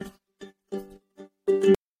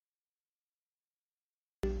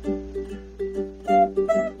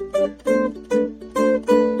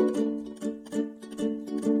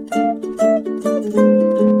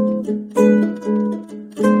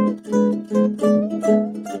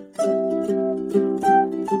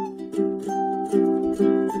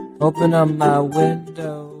open up my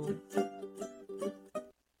window.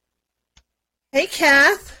 Hey,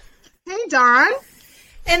 Kath. Hey, Dawn.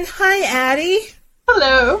 And hi, Addie.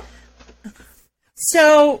 Hello.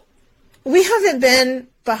 So, we haven't been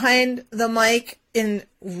behind the mic in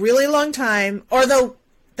a really long time, although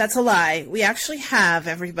that's a lie. We actually have,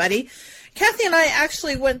 everybody. Kathy and I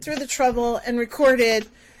actually went through the trouble and recorded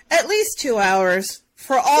at least 2 hours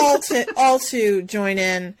for all to join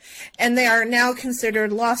in, and they are now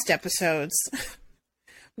considered lost episodes.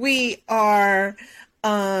 We are,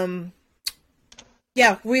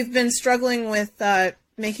 we've been struggling with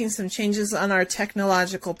making some changes on our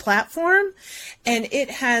technological platform, and it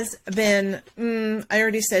has been, I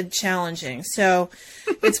already said challenging. So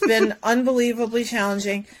it's been unbelievably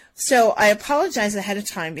challenging. So I apologize ahead of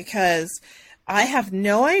time because I have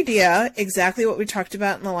no idea exactly what we talked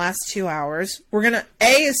about in the last 2 hours. We're going to,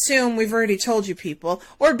 A, assume we've already told you people,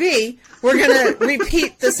 or B, we're going to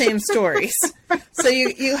repeat the same stories. So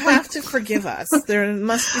you have to forgive us. There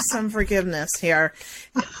must be some forgiveness here.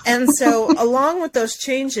 And so along with those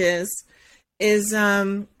changes is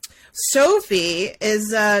Sophie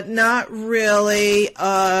is not really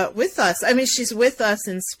with us. I mean, she's with us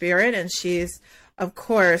in spirit, and she's, of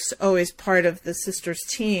course, always part of the sisters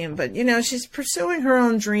team, but, you know, she's pursuing her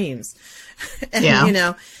own dreams. And, you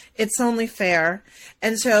know, it's only fair.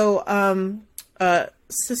 And so,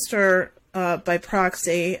 sister by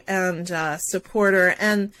proxy and supporter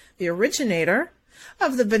and the originator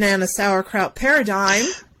of the banana sauerkraut paradigm,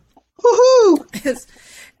 Woohoo!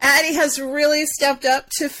 Addie has really stepped up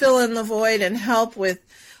to fill in the void and help with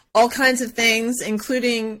all kinds of things,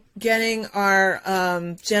 including getting our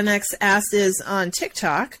Gen X asses on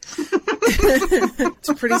TikTok.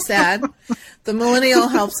 It's pretty sad. The millennial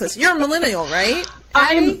helps us. You're a millennial, right,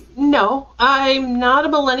 Addie? I'm not a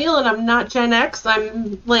millennial, and I'm not Gen X.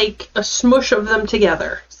 I'm like a smush of them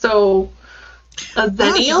together. So, a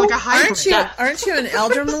zennial? Like a hybrid. Aren't you an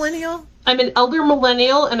elder millennial? I'm an elder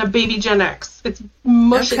millennial and a baby Gen X. It's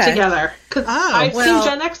mush it together. Because I've seen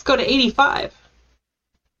Gen X go to 85.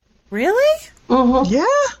 Really? Mm-hmm.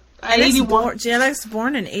 Yeah. Gen X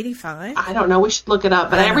born in 85? I don't know. We should look it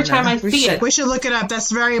up. But every time I see it... We should look it up. That's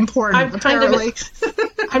very important, I'm kind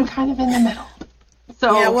of in the middle.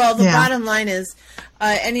 So, yeah, well, the bottom line is,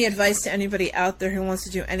 any advice to anybody out there who wants to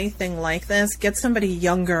do anything like this, get somebody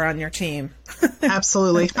younger on your team.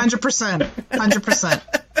 Absolutely. 100%. 100%.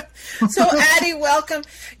 So, Addie, welcome.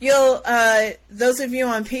 You'll, those of you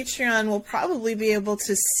on Patreon will probably be able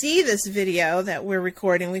to see this video that we're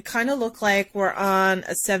recording. We kind of look like we're on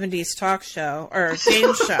a 70s talk show or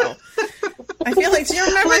game show. I feel like, do you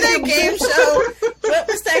remember that game show? What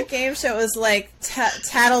was that game show? It was like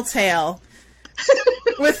Tattletale.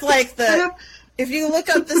 With like if you look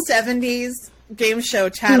up the 70s game show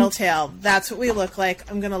Tattletale, that's what we look like.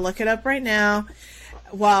 I'm going to look it up right now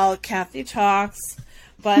while Kathy talks.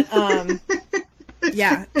 But,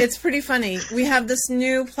 yeah, it's pretty funny. We have this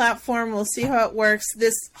new platform. We'll see how it works.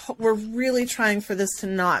 We're really trying for this to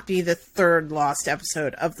not be the third lost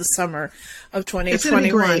episode of the summer of 2021. It's gonna be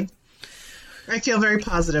great. I feel very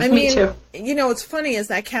positive. I mean, Me too. You know, what's funny is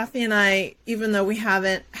that Kathy and I, even though we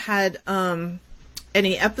haven't had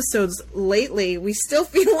any episodes lately, we still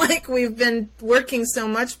feel like we've been working so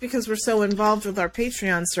much because we're so involved with our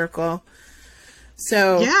Patreon circle.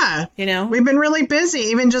 So, yeah, you know, we've been really busy,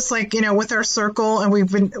 even just like, you know, with our circle, and we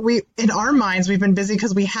in our minds, we've been busy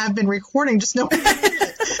because we have been recording, just no.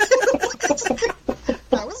 That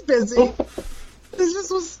was busy. This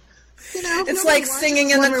just was, you know. It's like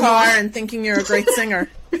singing in the car and thinking you're a great singer.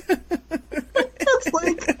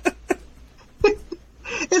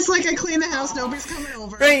 It's like I clean the house, nobody's coming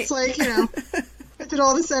over. Right. It's like, you know, I did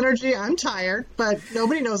all this energy, I'm tired, but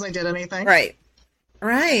nobody knows I did anything. Right.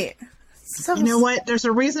 So, you know what? There's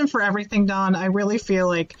a reason for everything, Dawn. I really feel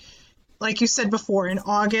like you said before, in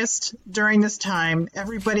August, during this time,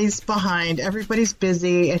 everybody's behind, everybody's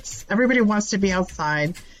busy. Everybody wants to be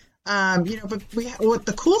outside. You know, but what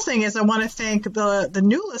the cool thing is, I want to thank the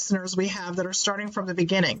new listeners we have that are starting from the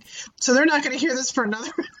beginning. So they're not going to hear this for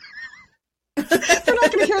another. They're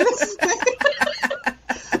not going to hear this.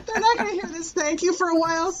 They're not going to hear this thank you for a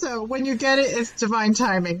while. So when you get it, it's divine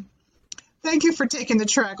timing. Thank you for taking the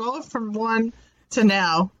track all from 1 to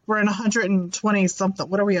now. We're in 120 something.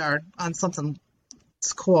 What are we on something?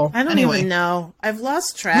 It's cool. I don't even know. I've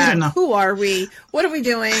lost track. Who are we? What are we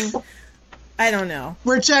doing? I don't know.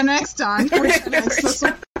 We're Gen X, Don. We're Gen X.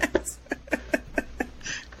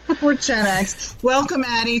 We're Gen X. Welcome,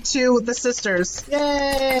 Addie, to the sisters.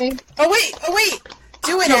 Yay! Oh wait!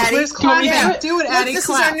 Do it, Addie. Do it, Addie. This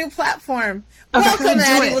is our new platform. Welcome,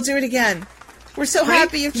 Addie. We'll do it again. We're so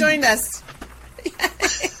happy you've joined us.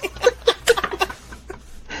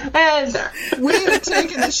 And there. We are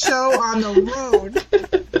taking the show on the road.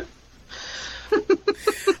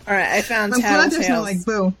 All right, I found I'm glad Tattletales. there's no like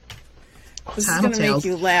boo. This is going to make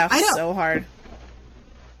you laugh so hard.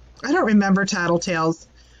 I don't remember Tattletales.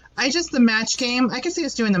 The match game. I could see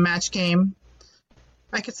us doing the match game.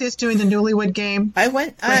 I could see us doing the Newlywed game. I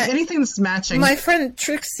went anything that's matching. My friend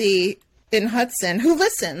Trixie in Hudson, who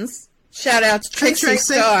listens. Shout out to Trixie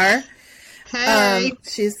Star. Hey,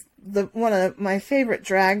 she's one of my favorite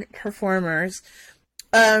drag performers.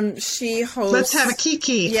 She hosts. Let's have a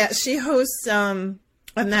kiki. Yeah, she hosts a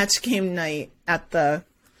match game night at the.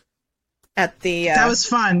 That was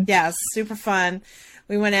fun. Yeah, super fun.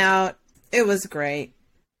 We went out. It was great.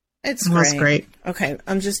 It was great. Okay,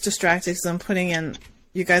 I'm just distracted because I'm putting in.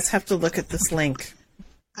 You guys have to look at this link.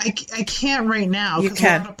 I can't right now because we're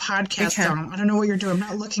on a podcast. I don't know what you're doing. I'm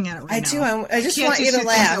not looking at it right now. I just want you to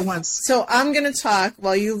laugh. So I'm going to talk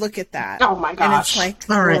while you look at that. Oh my gosh. And it's like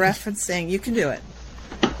we're referencing. You can do it.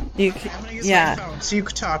 You can, I'm going to use my phone so you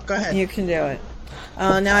can talk. Go ahead. You can do it.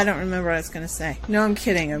 Now I don't remember what I was going to say. No, I'm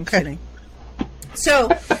kidding. I'm kidding.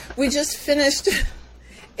 So we just finished.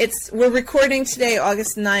 We're recording today,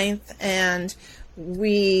 August 9th, and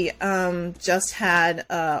we just had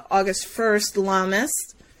August 1st, Lammas,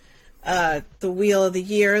 the Wheel of the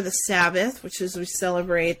Year, the Sabbath, which is we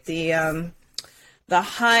celebrate the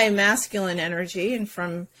high masculine energy, and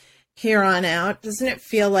from here on out, doesn't it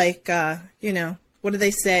feel like, what do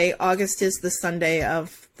they say? August is the Sunday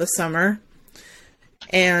of the summer.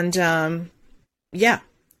 And, yeah.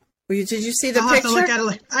 Did you see the picture? Have to look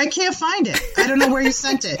at it. I can't find it. I don't know where you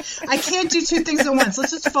sent it. I can't do two things at once.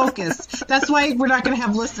 Let's just focus. That's why we're not going to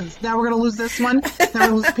have listens. Now we're going to lose this one.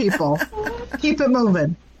 Then we'll lose people. Keep it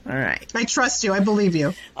moving. All right. I trust you. I believe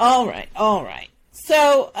you. All right.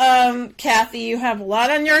 So, Kathy, you have a lot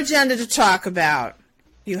on your agenda to talk about.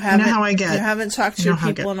 You haven't, how I get. You haven't talked to your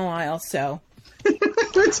people in a while, so.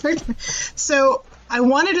 So I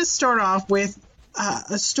wanted to start off with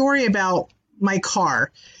a story about my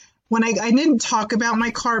car. When I didn't talk about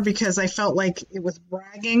my car because I felt like it was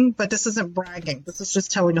bragging, but this isn't bragging. This is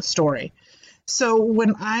just telling a story. So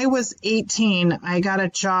when I was 18, I got a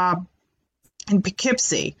job in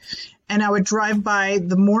Poughkeepsie, and I would drive by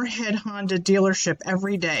the Moorhead Honda dealership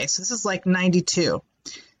every day. So this is like 92.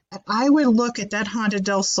 And I would look at that Honda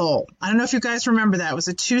Del Sol. I don't know if you guys remember that. It was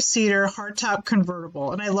a 2-seater hardtop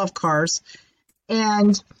convertible, and I love cars.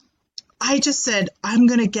 And I just said, I'm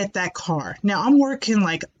going to get that car. Now, I'm working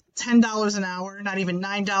like $10 an hour, not even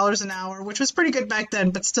 $9 an hour, which was pretty good back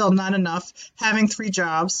then, but still not enough, having 3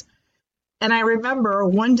 jobs. And I remember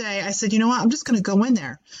one day I said, you know what, I'm just going to go in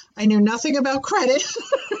there. I knew nothing about credit.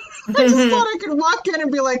 I just thought I could walk in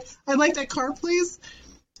and be like, I'd like that car, please.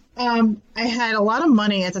 I had a lot of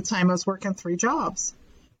money at the time. I was working 3 jobs.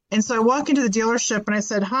 And so I walk into the dealership and I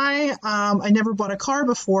said, hi, I never bought a car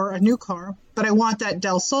before, a new car, but I want that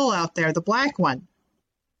Del Sol out there, the black one.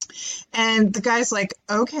 And the guy's like,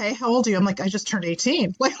 okay, how old are you? I'm like, I just turned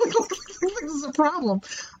 18. Like, this is a problem.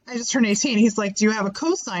 I just turned 18. He's like, do you have a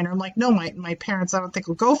cosigner? I'm like, no, my parents, I don't think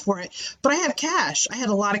will go for it. But I have cash. I had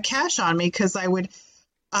a lot of cash on me because I would,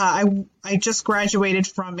 I just graduated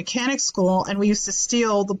from mechanic school, and we used to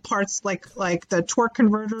steal the parts like the torque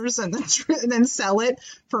converters and then sell it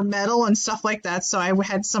for metal and stuff like that. So I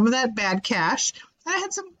had some of that bad cash. And I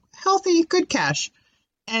had some healthy, good cash.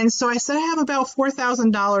 And so I said, I have about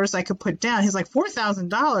 $4,000 I could put down. He's like,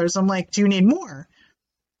 $4,000? I'm like, do you need more?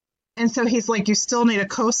 And so he's like, you still need a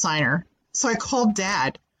cosigner. So I called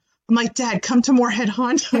Dad. I'm like, Dad, come to Moorhead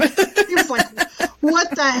Honda. He was like,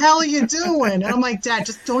 what the hell are you doing? And I'm like, Dad,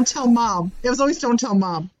 just don't tell Mom. It was always don't tell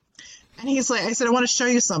Mom. And he's like, I said, I want to show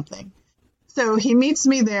you something. So he meets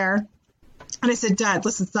me there. And I said, Dad,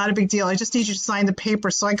 listen, it's not a big deal. I just need you to sign the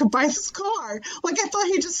paper so I could buy this car. Like, I thought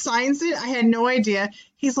he just signs it. I had no idea.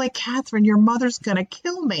 He's like, Catherine, your mother's going to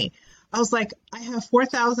kill me. I was like, I have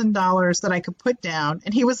 $4,000 that I could put down.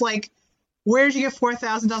 And he was like, where did you get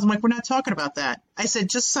 $4,000? I'm like, we're not talking about that. I said,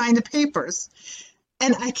 just sign the papers.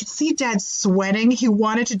 And I could see Dad sweating. He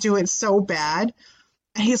wanted to do it so bad.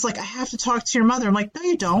 And he's like, I have to talk to your mother. I'm like, no,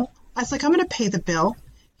 you don't. I was like, I'm going to pay the bill.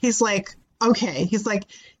 He's like, okay. He's like,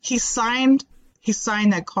 he signed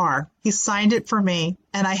that car. He signed it for me.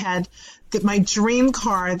 And I had my dream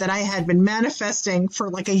car that I had been manifesting for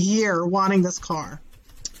like a year, wanting this car.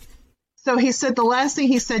 So he said, the last thing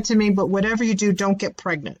he said to me, but whatever you do, don't get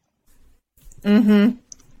pregnant. Mm-hmm.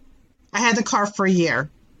 I had the car for a year.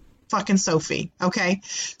 Fucking Sophie. Okay.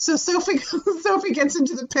 So Sophie gets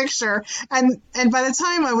into the picture, and by the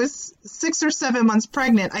time I was 6 or 7 months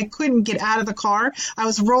pregnant, I couldn't get out of the car. I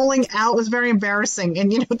was rolling out. It was very embarrassing.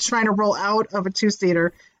 And, trying to roll out of a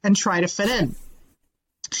 2-seater and try to fit in.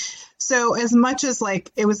 So as much as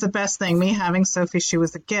like it was the best thing, me having Sophie, she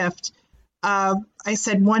was a gift. I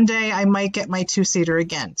said one day I might get my two-seater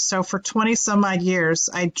again. So for 20 some odd years,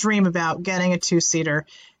 I dream about getting a two-seater,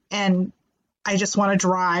 and I just want to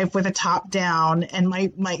drive with a top down and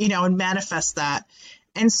my and manifest that.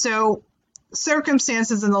 And so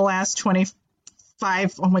circumstances in the last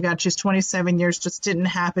 25, oh my God, she's 27 years, just didn't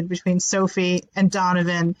happen between Sophie and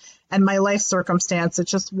Donovan and my life circumstance. It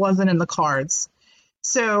just wasn't in the cards.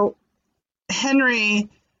 So Henry,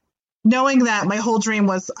 knowing that, my whole dream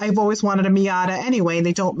was I've always wanted a Miata anyway.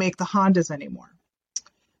 They don't make the Hondas anymore.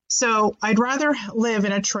 So I'd rather live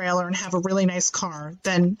in a trailer and have a really nice car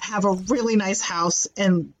than have a really nice house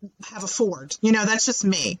and have a Ford. That's just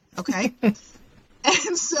me. Okay.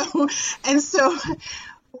 and so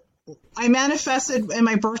I manifested in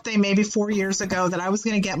my birthday maybe 4 years ago that I was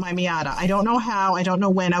going to get my Miata. I don't know how, I don't know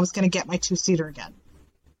when I was going to get my two-seater again.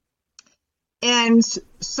 And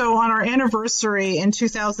so on our anniversary in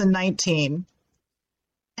 2019,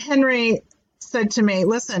 Henry said to me,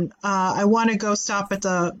 listen, I want to go stop at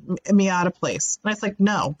the Miata place. And I was like,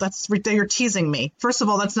 no, you're teasing me. First of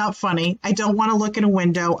all, that's not funny. I don't want to look in a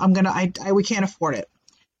window. We can't afford it.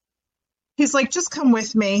 He's like, just come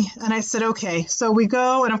with me. And I said, okay. So we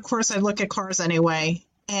go. And of course I look at cars anyway.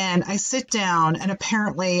 And I sit down, and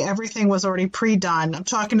apparently everything was already pre-done. I'm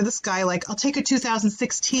talking to this guy like, I'll take a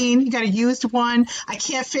 2016. You got a used one. I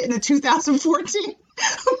can't fit in a 2014,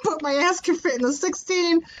 but my ass can fit in the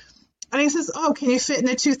 16. And he says, oh, can you fit in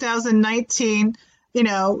the 2019,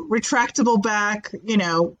 retractable back,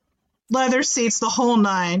 leather seats, the whole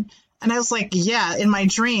nine. And I was like, yeah, in my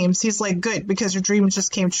dreams. He's like, good, because your dreams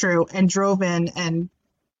just came true, and drove in and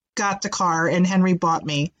got the car, and Henry bought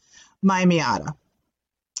me my Miata.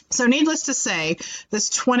 So needless to say, this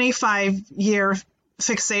 25-year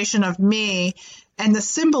fixation of me and the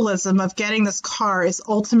symbolism of getting this car is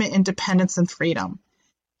ultimate independence and freedom.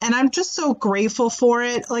 And I'm just so grateful for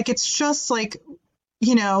it. Like, it's just like,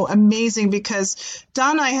 amazing, because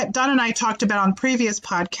Don and I talked about on previous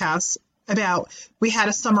podcasts about we had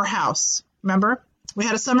a summer house. Remember? We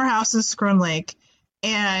had a summer house in Scroon Lake,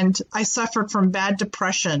 and I suffered from bad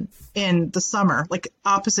depression in the summer, like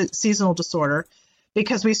opposite seasonal disorder,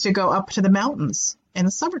 because we used to go up to the mountains in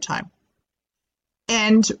the summertime.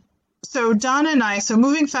 And so Donna and I,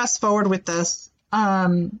 moving fast forward with this,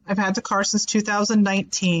 I've had the car since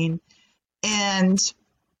 2019. And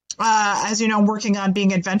as you know, I'm working on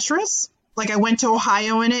being adventurous. Like, I went to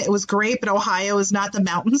Ohio in it. It was great, but Ohio is not the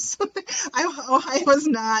mountains. Ohio is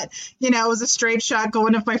not, it was a straight shot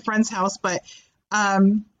going to my friend's house. But I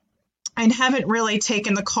haven't really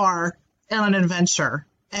taken the car on an adventure.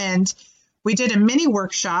 And we did a mini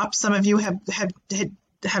workshop. Some of you have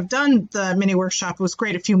done the mini workshop. It was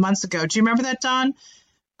great a few months ago. Do you remember that, Dawn?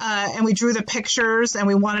 And we drew the pictures, and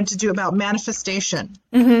we wanted to do about manifestation.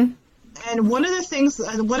 Mm-hmm. And one of the things,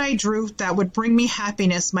 what I drew that would bring me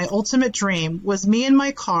happiness, my ultimate dream, was me in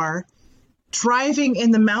my car driving in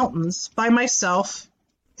the mountains by myself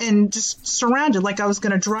and just surrounded, like I was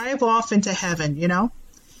going to drive off into heaven,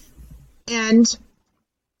 And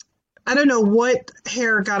I don't know what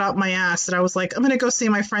hair got up my ass that I was like, I'm going to go see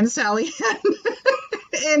my friend Sally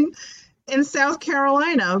in South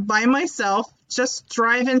Carolina by myself, just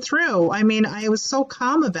driving through. I mean, I was so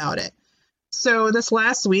calm about it. So this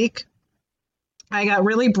last week, I got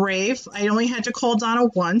really brave. I only had to call Donna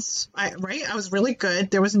once, I was really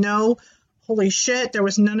good. There was no, holy shit, there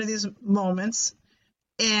was none of these moments.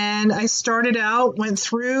 And I started out, and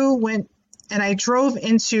I drove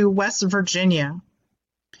into West Virginia.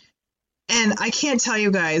 And I can't tell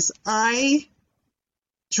you guys, I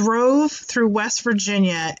drove through West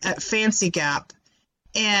Virginia at Fancy Gap,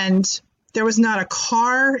 and there was not a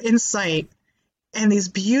car in sight, and these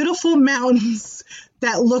beautiful mountains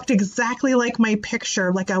that looked exactly like my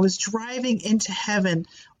picture, like I was driving into heaven,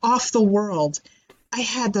 off the world. I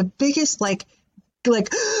had the biggest like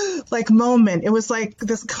moment. It was like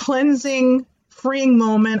this cleansing, freeing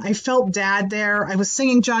moment. I felt Dad there. I was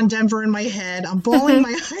singing John Denver in my head. I'm bawling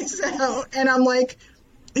my eyes out, and I'm like,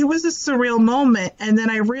 it was a surreal moment. And then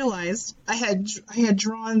I realized I had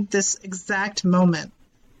drawn this exact moment,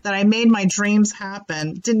 that I made my dreams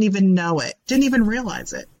happen. Didn't even know it. Didn't even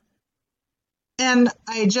realize it. And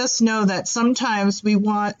I just know that sometimes we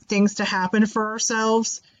want things to happen for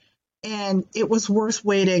ourselves, and it was worth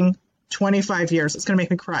waiting 25 years. It's going to make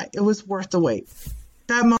me cry. It was worth the wait.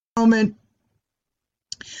 That moment,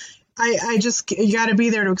 you got to be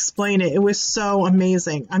there to explain it. It was so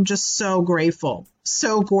amazing. I'm just so grateful.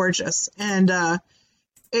 So gorgeous. And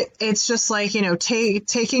it's just like,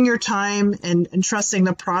 taking your time and trusting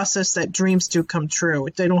the process that dreams do come true.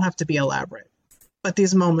 They don't have to be elaborate. but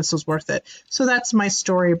these moments was worth it. So that's my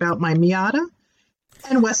story about my Miata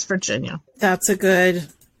and West Virginia. That's a good.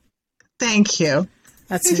 Thank you.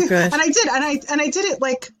 That's a good. And I did it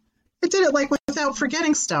like without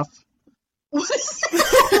forgetting stuff. What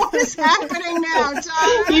is happening now,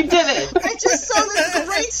 Donna? You did it. I just saw this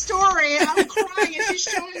great story. I'm crying, and she's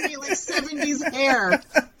showing me like 70s hair.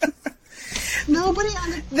 Nobody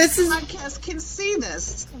on the podcast can see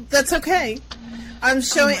this. That's okay. I'm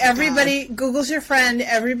showing everybody. God. Google's your friend.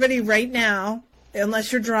 Everybody right now,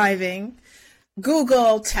 unless you're driving,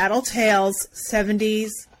 Google Tattletales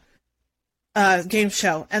 70s game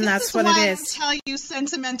show, and that's what it is. I tell you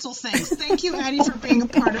sentimental things. Thank you, Addie, for being a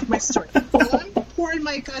part of my story. Well, I'm pouring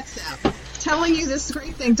my guts out, telling you this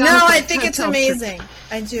great thing. No, I think it's amazing.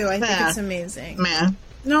 I do. I think it's amazing. Man.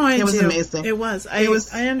 No, it was amazing. It was. I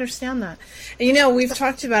understand that. And, we've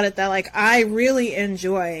talked about it that, like, I really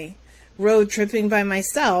enjoy road tripping by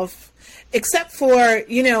myself, except for,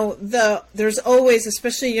 there's always,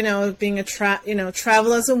 especially, being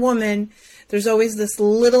travel as a woman, there's always this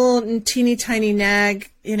little teeny tiny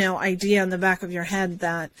nag, idea in the back of your head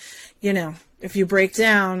that, if you break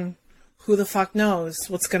down, who the fuck knows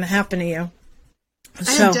what's going to happen to you.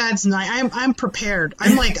 I have dad's night. I'm prepared.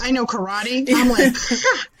 I'm like, I know karate. I'm like,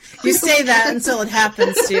 you say that until it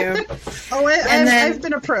happens to you. Oh, I've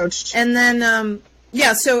been approached. And then,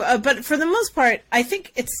 but for the most part, I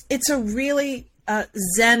think it's a really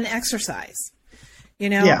Zen exercise.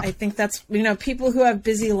 I think that's, people who have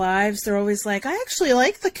busy lives, they're always like, I actually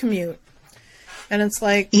like the commute. And it's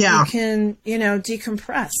like, you can,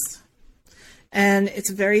 decompress. And it's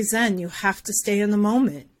very Zen. You have to stay in the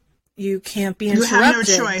moment. You can't be interrupted. You have no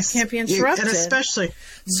choice. You can't be interrupted. And especially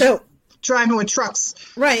driving with trucks.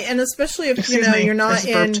 Right. And especially if, you're not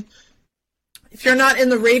if you're not in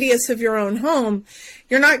the radius of your own home,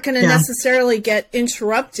 you're not going to necessarily get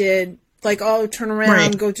interrupted. Like, oh, turn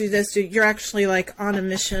around, go do this. You're actually like on a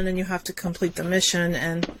mission and you have to complete the mission.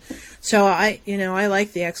 And so I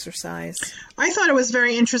like the exercise. I thought it was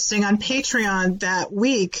very interesting on Patreon that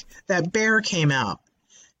week that Bear came out.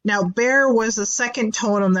 Now, Bear was the second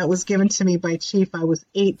totem that was given to me by Chief. I was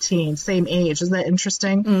 18, same age. Isn't that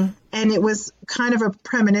interesting? Mm. And it was kind of a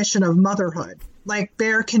premonition of motherhood. Like,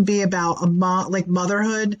 Bear can be about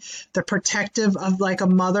motherhood, the protective of like a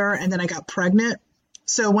mother, and then I got pregnant.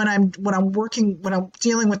 So when I'm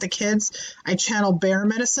dealing with the kids, I channel Bear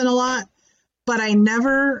medicine a lot. But I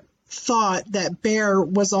never thought that Bear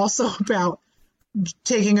was also about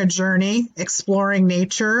taking a journey, exploring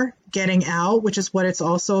nature, getting out, which is what it's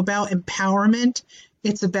also about, empowerment.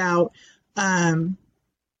 It's about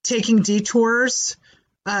taking detours.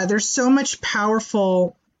 There's so much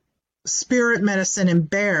powerful spirit medicine in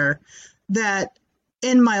Bear that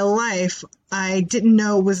in my life I didn't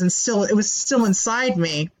know it was still inside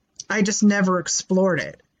me. I just never explored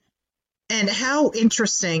it. And how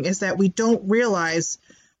interesting is that we don't realize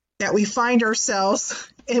that we find ourselves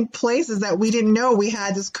in places that we didn't know we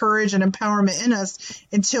had this courage and empowerment in us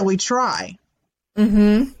until we try.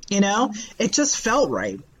 Mm-hmm. It just felt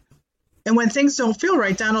right. And when things don't feel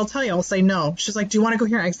right, Donna will tell you, I'll say no. She's like, do you want to go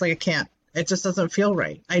here? I was like, I can't. It just doesn't feel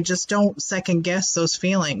right. I just don't second guess those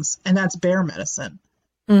feelings. And that's Bear medicine.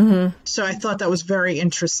 Mm-hmm. So I thought that was very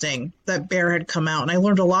interesting that Bear had come out, and I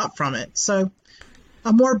learned a lot from it. So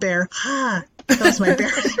more Bear. That was my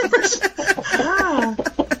Bear.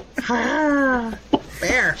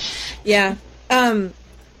 Bear. Yeah.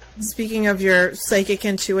 Speaking of your psychic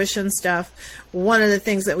intuition stuff, one of the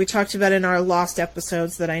things that we talked about in our lost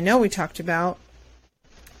episodes that I know we talked about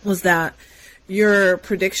was that your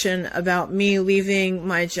prediction about me leaving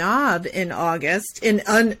my job in August, in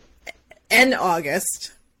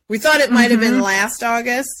August. We thought it might have been last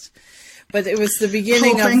August, but it was the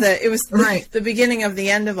beginning the beginning of the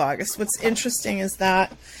end of August. What's interesting is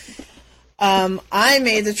that I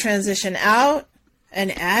made the transition out,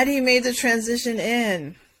 and Addie made the transition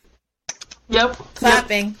in. Yep.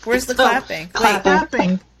 Clapping. Yep. Where's the clapping?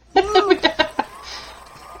 Clapping.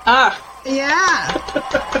 Yeah.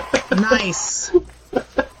 Nice.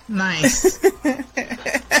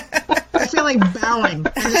 I feel like bowing.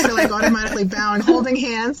 I just feel like automatically bowing, holding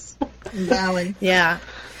hands, and bowing. Yeah.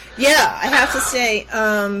 I have to say,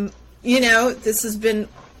 this has been,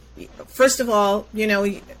 first of all,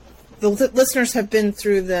 the listeners have been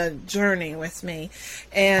through the journey with me,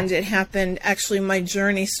 and it happened, actually, my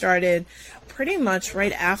journey started pretty much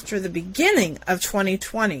right after the beginning of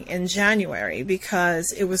 2020 in January,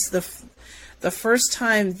 because it was the first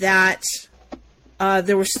time that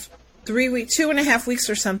there was 2.5 weeks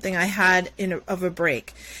or something I had of a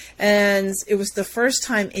break. And it was the first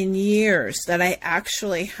time in years that I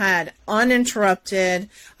actually had uninterrupted.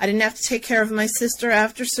 I didn't have to take care of my sister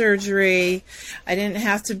after surgery. I didn't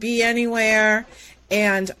have to be anywhere.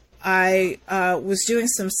 And I was doing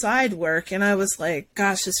some side work, and I was like,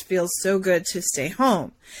 gosh, this feels so good to stay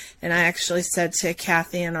home. And I actually said to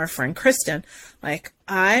Kathy and our friend Kristen, like,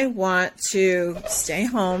 I want to stay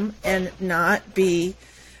home and not be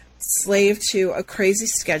slave to a crazy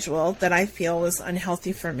schedule that I feel was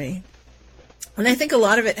unhealthy for me. And I think a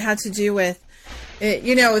lot of it had to do with,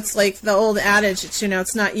 it's like the old adage, it's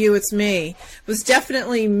not you, it's me. It was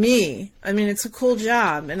definitely me. I mean, it's a cool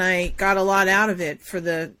job, and I got a lot out of it for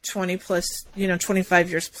the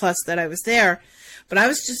 25 years plus that I was there. But I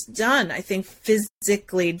was just done, I think,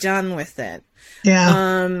 physically done with it.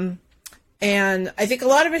 Yeah. And I think a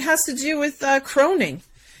lot of it has to do with croning.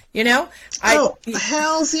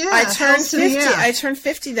 Hells yeah. I turned 50. Yeah. I turned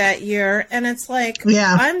 50 that year, and it's like,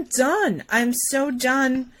 yeah. I'm done. I'm so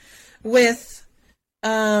done with,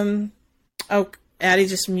 Addie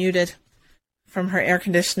just muted from her air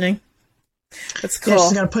conditioning. That's cool. Yeah,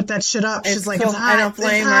 she's got to put that shit up. She's like, cool. It's hot. I don't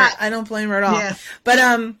blame her. I don't blame her at all. Yeah. But,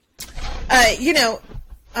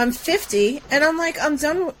 I'm 50, and I'm like, I'm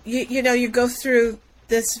done. You go through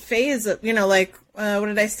this phase of, what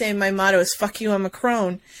did I say? My motto is "fuck you, I'm a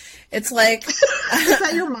crone." It's like, is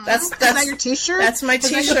that your motto? Is that your T-shirt? That's my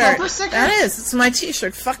T-shirt. That is. It's my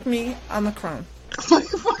T-shirt. Fuck me, I'm a crone.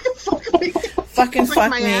 Fucking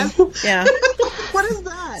fuck me. Ass? Yeah. What is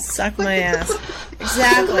that? Suck my ass.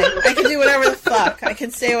 Exactly. I can do whatever the fuck. I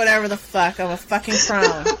can say whatever the fuck. I'm a fucking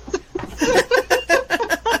crone.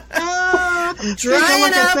 I'm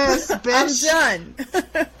drying up. I'm done.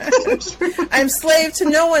 I'm slave to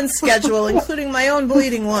no one's schedule, including my own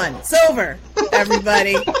bleeding one. It's over,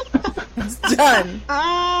 everybody. It's done.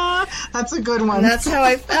 That's a good one. And that's how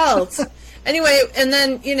I felt. Anyway, and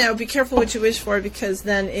then, be careful what you wish for, because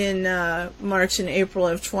then in March and April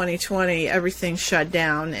of 2020, everything shut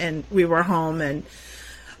down, and we were home, and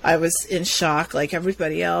I was in shock like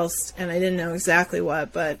everybody else, and I didn't know exactly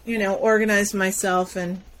what, but, organized myself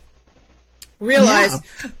and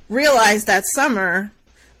realized that summer,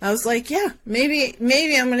 I was like, yeah, maybe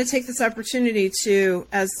I'm going to take this opportunity to,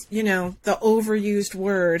 as the overused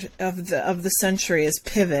word of the century is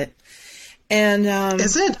pivot. And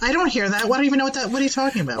is it? I don't hear that. I don't even know what are you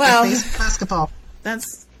talking about? Well, like basketball.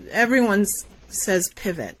 That's everyone says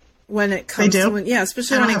pivot when it comes. They do?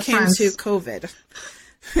 Especially when it came friends. to COVID.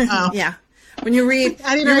 Oh. Yeah, when you read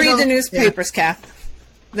the newspapers, Kath.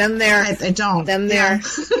 Them there. I don't. Them there.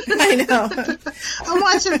 Yeah. I know. I'm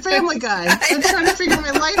watching Family Guy. I'm trying to figure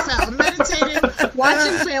my life out. I'm meditating,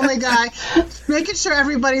 watching Family Guy, making sure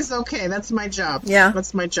everybody's okay. That's my job. Yeah.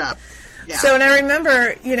 That's my job. Yeah. So, and I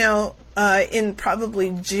remember, in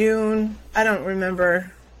probably June, I don't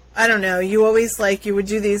know, you always you would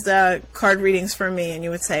do these card readings for me, and you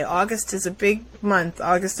would say, August is a big month.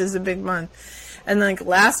 And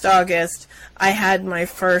last August, I had my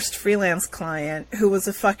first freelance client who was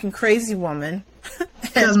a fucking crazy woman.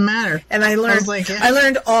 Doesn't matter. And I learned, I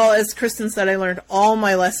learned all, as Kristen said, I learned all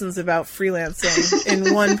my lessons about freelancing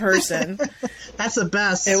in one person. That's the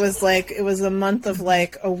best. It was a month of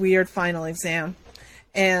a weird final exam.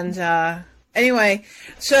 And anyway,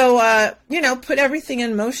 so, put everything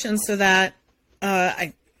in motion so that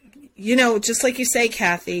just like you say,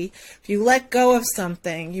 Kathy, if you let go of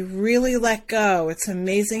something, you really let go, it's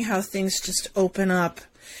amazing how things just open up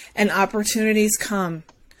and opportunities come.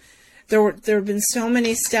 There have been so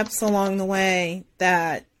many steps along the way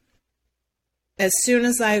that as soon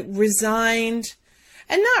as I resigned,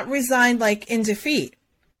 and not resigned in defeat,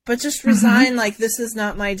 but just resign this is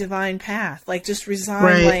not my divine path. Just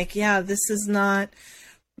resign this is not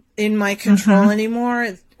in my control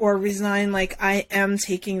anymore. Or resign I am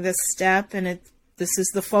taking this step, and this is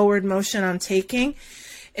the forward motion I'm taking.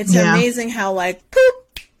 It's amazing how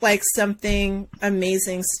poop, something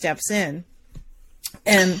amazing steps in.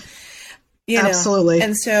 And absolutely.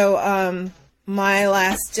 And so my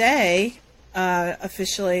last day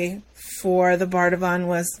officially for the Bardavon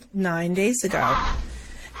was 9 days ago.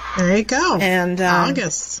 There you go. And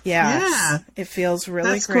August. Yeah. It feels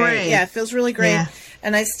really great. Yeah, it feels really great. Yeah.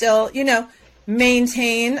 And I still,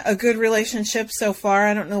 maintain a good relationship so far.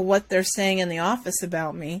 I don't know what they're saying in the office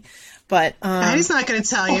about me, but Addie's not going to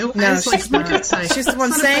tell you. No, she's not going to tell you. She's the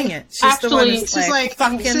one saying it. She's Actually, the one who's she's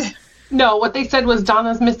fucking. No, what they said was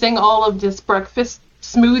Donna's missing all of this breakfast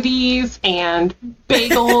smoothies and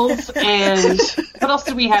bagels and what else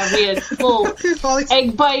did we have? We had little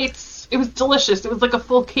egg bites, It was delicious. It was like a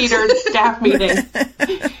full catered staff meeting.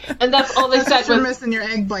 And that's all they said You're was, missing your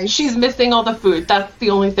egg bites. she's missing all the food. That's the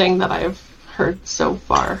only thing that I've heard so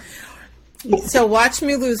far. So watch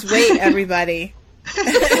me lose weight, everybody.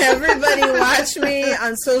 Everybody watch me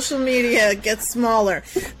on social media get smaller.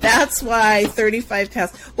 That's why 35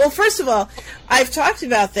 pounds. Well, first of all, I've talked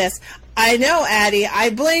about this. I know, Addie. I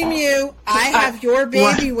blame you. I have your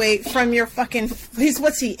baby weight from your fucking...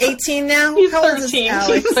 What's he, 18 now? He's How old is 13.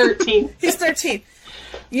 Alex? He's 13. He's 13.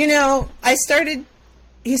 You know, he's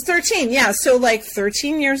 13, yeah. So, like,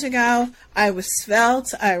 13 years ago, I was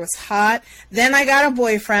svelte, I was hot. Then I got a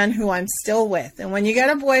boyfriend who I'm still with. And when you get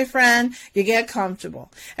a boyfriend, you get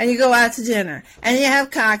comfortable. And you go out to dinner. And you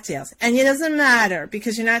have cocktails. And it doesn't matter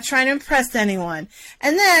because you're not trying to impress anyone.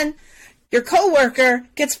 And then your coworker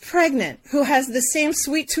gets pregnant who has the same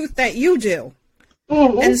sweet tooth that you do.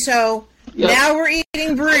 Mm-hmm. And so... Yep. Now we're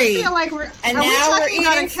eating brie. I feel like we're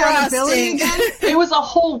eating frosting. again? It was a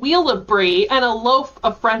whole wheel of brie and a loaf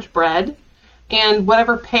of French bread and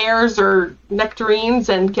whatever pears or nectarines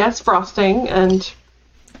and guess frosting and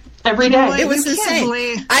every day. It was You can't insane.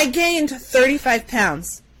 believe- I gained 35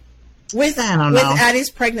 pounds with I don't know. Addie's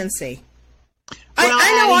pregnancy. Well, I know Addie,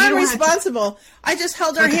 you I'm don't have to- responsible. I just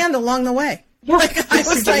held her hand along the way. Yeah. Like I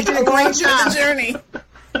was like did a going great through job. the journey.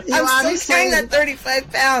 You I'm still obviously- carrying that 35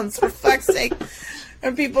 pounds, for fuck's sake.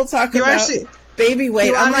 And people talk You about actually- baby weight.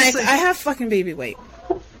 you I'm like, obviously- I have fucking baby weight.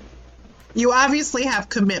 You obviously have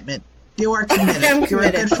commitment. You are committed. I'm You're a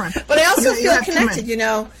committed. good friend. But I also You feel have connected, commitment. you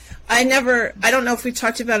know. I don't know if we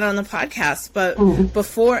talked about it on the podcast, but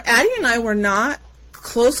before, Addie and I were not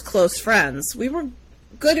close friends. We were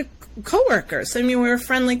good coworkers. I mean, we were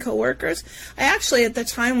friendly coworkers. I actually, at the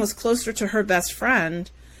time, was closer to her best friend,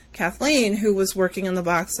 Kathleen, who was working in the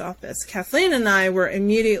box office. Kathleen and I were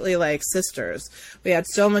immediately like sisters. We had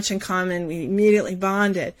so much in common. We immediately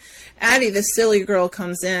bonded. Addie, the silly girl,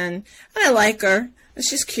 comes in, and I like her. And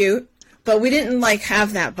she's cute. But we didn't, like,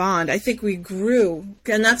 have that bond. I think we grew.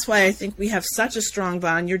 And that's why I think we have such a strong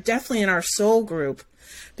bond. You're definitely in our soul group.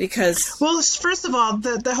 Because... Well, first of all,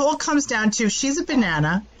 the whole comes down to she's a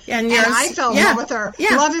banana. And I fell in love with her.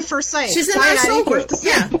 Yeah. Love at first sight. She's in Fine, our soul Addie, group. we're the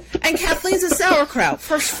Yeah. same. And Kathleen's a sauerkraut,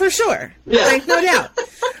 for sure. Yeah. Like, no doubt.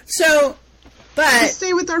 So, We but...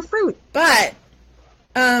 stay with our fruit. But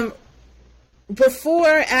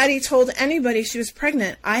before Addie told anybody she was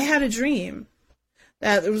pregnant, I had a dream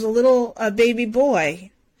that there was a little baby boy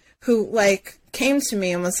who, like, came to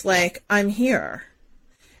me and was like, I'm here.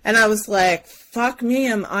 And I was like, fuck me,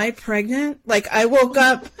 am I pregnant? Like, I woke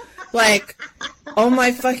up like, oh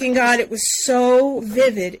my fucking God, it was so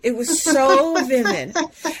vivid. It was so vivid.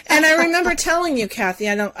 And I remember telling you, Kathy,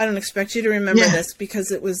 I don't expect you to remember this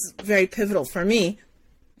because it was very pivotal for me.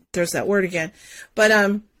 There's that word again. But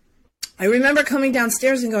I remember coming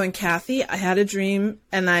downstairs and going, Kathy, I had a dream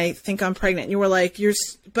and I think I'm pregnant. And you were like,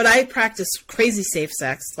 but I practice crazy safe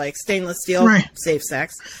sex, like stainless steel safe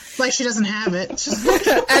sex. Like she doesn't have it.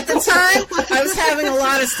 At the time, I was having a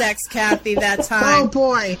lot of sex, Kathy, that time. Oh,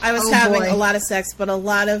 boy. I was having a lot of sex, but a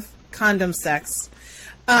lot of condom sex.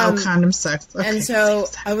 Condom sex. Okay. And so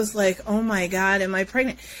I was like, oh my God, am I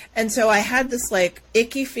pregnant? And so I had this like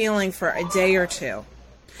icky feeling for a day or two.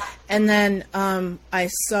 And then I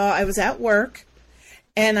was at work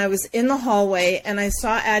and I was in the hallway and I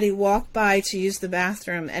saw Addie walk by to use the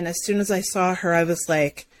bathroom. And as soon as I saw her, I was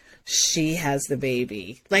like, she has the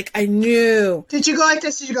baby. Like I knew. Did you go like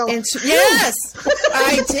this? Did you go? Yes,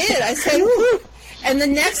 I did. I said, woo. And the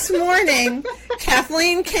next morning,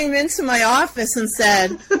 Kathleen came into my office and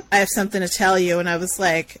said, I have something to tell you. And I was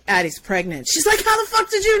like, Addie's pregnant. She's like, how the fuck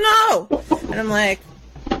did you know? And I'm like,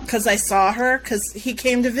 because I saw her, because he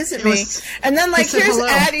came to visit me. And then, like, here's hello.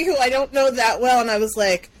 Addie, who I don't know that well, and I was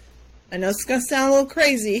like, I know it's going to sound a little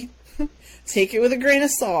crazy. Take it with a grain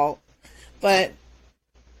of salt. But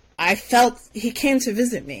I felt he came to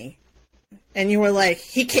visit me. And you were like,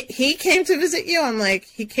 he came to visit you? I'm like,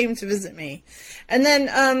 he came to visit me. And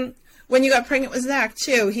then when you got pregnant with Zach,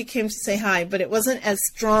 too, he came to say hi, but it wasn't as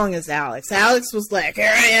strong as Alex. Alex was like,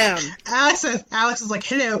 here I am. Alex is like,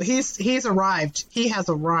 hello, he's arrived. He has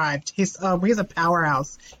arrived. He's a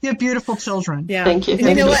powerhouse. You have beautiful children. Yeah. Thank you.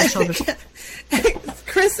 You know Beautiful what? children.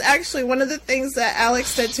 Chris, actually, one of the things that Alex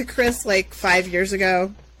said to Chris like 5 years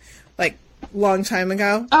ago, like long time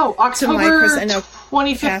ago. Oh, October Chris, I know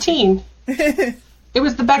 2015. It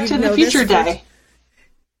was the Back to the Future day.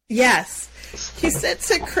 Yes. He said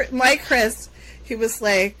to Chris, he was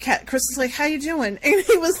like, Chris was like, how you doing? And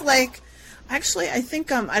he was like, actually, I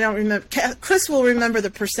think I don't remember. Chris will remember the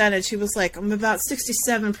percentage. He was like, I'm about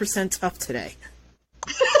 67% tough today.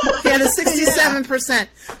 He had a 67%.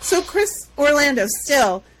 So Chris Orlando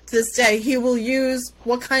still, this day, he will use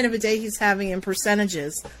what kind of a day he's having in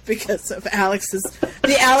percentages because of the Alex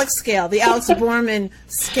scale, the Alex Borman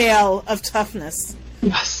scale of toughness.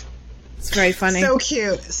 Yes. It's very funny. So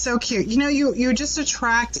cute. So cute. You know, you just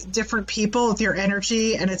attract different people with your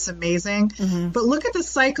energy, and it's amazing. Mm-hmm. But look at the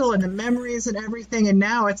cycle and the memories and everything, and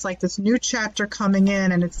now it's like this new chapter coming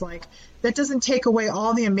in, and it's like, that doesn't take away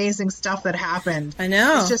all the amazing stuff that happened. I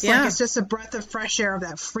know. It's just like, it's just a breath of fresh air of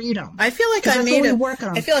that freedom. I feel like I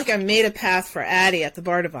made a path for Addie at the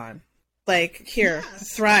Bardavon. Like, here,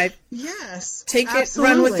 thrive. Yes. Take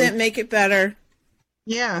absolutely. It, run with it, make it better.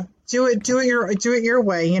 Yeah. Do it your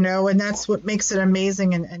way, you know, and that's what makes it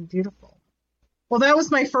amazing and beautiful. Well, that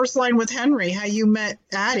was my first line with Henry, how you met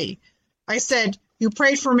Addie. I said, you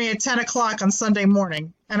prayed for me at 10 o'clock on Sunday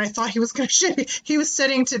morning, and I thought he was going to shit. He was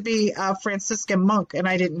studying to be a Franciscan monk, and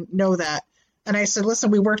I didn't know that. And I said, listen,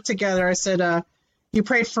 we worked together. I said, you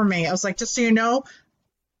prayed for me. I was like, just so you know.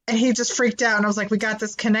 And he just freaked out, and I was like, we got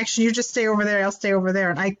this connection. You just stay over there. I'll stay over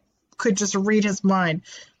there. And I could just read his mind.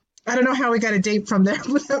 I don't know how we got a date from there,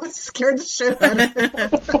 but that was scared the shit out of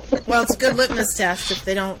me. Well, it's a good litmus test if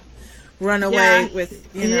they don't run away with,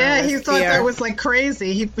 you know. Yeah, he thought fear. that was like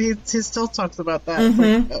crazy. He still talks about that.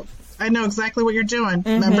 Mm-hmm. Like, I know exactly what you're doing,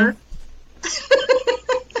 remember?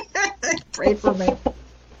 Pray for me.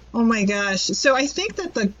 Oh my gosh. So I think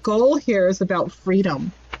that the goal here is about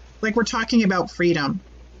freedom. Like, we're talking about freedom.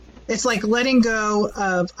 It's like letting go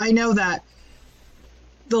of, I know that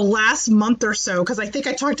the last month or so, because I think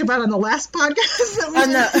I talked about it on the last podcast that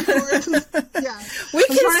we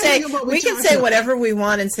yeah. We can say whatever we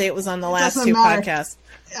want and say it was on the last two podcasts.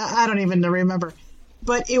 I don't even remember.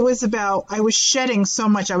 But it was about, I was shedding so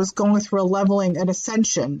much. I was going through a leveling, an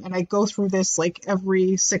ascension, and I go through this like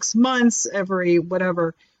every 6 months, every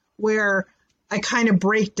whatever, where I kind of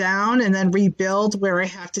break down and then rebuild, where I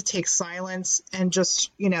have to take silence and just,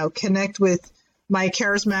 you know, connect with my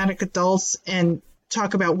charismatic adults and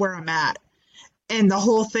talk about where I'm at. And the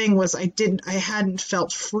whole thing was I hadn't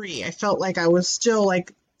felt free. I felt like I was still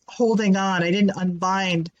like holding on. I didn't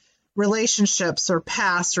unbind relationships or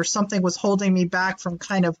past, or something was holding me back from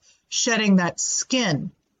kind of shedding that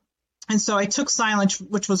skin. And so I took silence,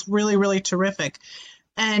 which was really, really terrific.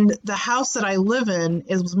 And the house that I live in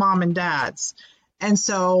is mom and dad's. And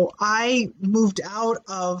so I moved out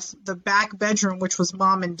of the back bedroom, which was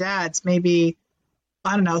mom and dad's, maybe,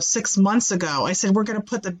 I don't know, 6 months ago. I said, we're going to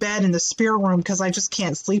put the bed in the spare room because I just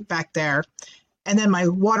can't sleep back there. And then my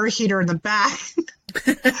water heater in the back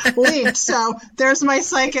leaked. So there's my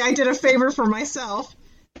psyche. I did a favor for myself.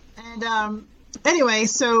 And anyway,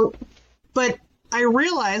 but I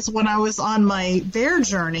realized when I was on their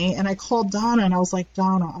journey, and I called Donna, and I was like, I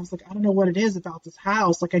don't know what it is about this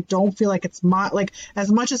house. Like, I don't feel like it's like,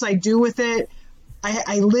 as much as I do with it,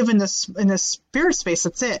 I live in this spirit space.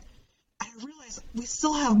 That's it. I realized we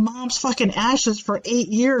still have mom's fucking ashes for 8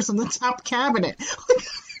 years in the top cabinet.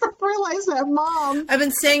 I realized that, Mom. I've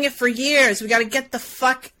been saying it for years. We got to get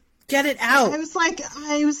it out. I was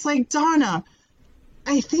like, Donna,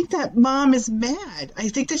 I think that Mom is mad. I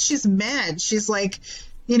think that she's mad. She's like,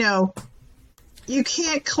 you know, you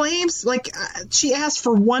can't claim, like, she asked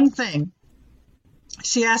for one thing.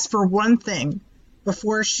 She asked for one thing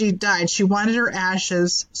before she died. She wanted her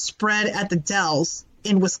ashes spread at the Dells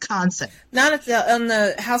in Wisconsin. Not on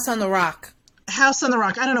the House on the Rock. House on the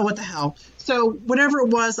Rock. I don't know what the hell. So whatever it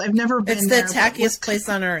was, I've never been there. It's the tackiest place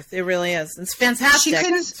on earth. It really is. It's fantastic.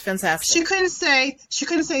 It's fantastic. She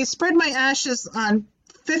couldn't say, spread my ashes on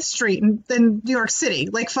 5th Street in New York City,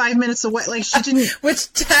 like 5 minutes away. Like, she didn't.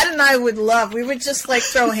 Which Dad and I would love. We would just like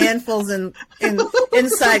throw handfuls in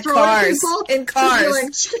inside cars, in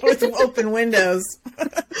cars with open windows.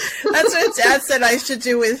 That's what Dad said I should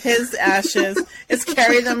do with his ashes, is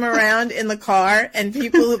carry them around in the car, and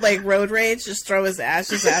people who like road rage just throw his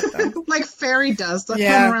ashes at them. Like fairy dust. Come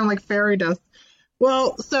around like fairy dust.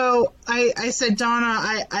 Well, so I said,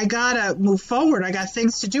 Donna, I got to move forward. I got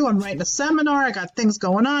things to do. I'm writing a seminar. I got things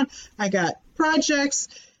going on. I got projects.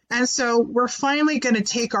 And so we're finally going to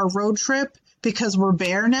take our road trip because we're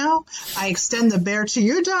bear now. I extend the bear to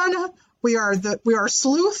you, Donna. We are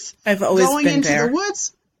sleuth. I've always going been into bear. the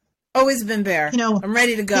woods. Always been bear. You know, I'm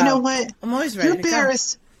ready to go. You know what? I'm always ready to go.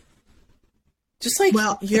 Just like,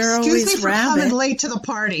 well, you're excuse always me for rabbit. Coming late to the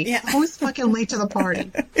party. Yeah. Always fucking late to the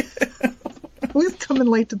party. Always coming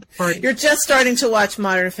late to the party. You're just starting to watch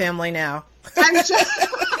Modern Family now. I'm just...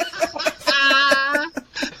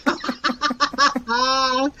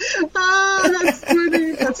 that's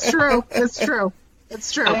funny. That's true. It's true.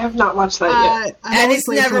 It's true. I have not watched that yet. Addie's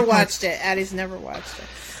never watched it. Addie's never watched it.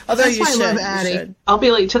 Although that's you why should. I love Addie. I'll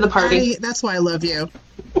be late to the party. Addie, that's why I love you.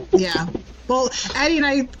 Yeah. Well, Addie and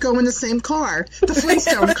I go in the same car, the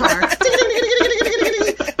Flintstone car.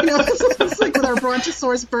 It's like with our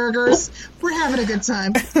Brontosaurus burgers. We're having a good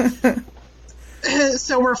time.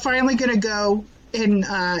 So we're finally going to go, and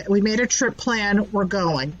we made a trip plan. We're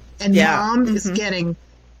going. And Mom is getting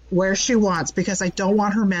where she wants because I don't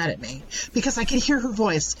want her mad at me. Because I can hear her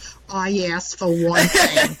voice. I asked for one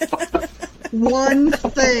thing. One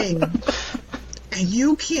thing. And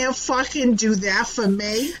you can't fucking do that for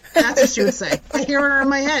me? That's what she would say. I hear her in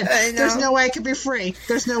my head. There's no way I could be free.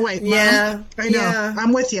 There's no way. Mom, I know. Yeah.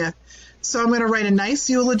 I'm with you. So I'm going to write a nice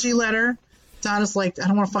eulogy letter. Donna's like, I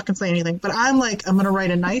don't want to fucking say anything. But I'm like, I'm going to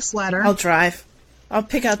write a nice letter. I'll drive. I'll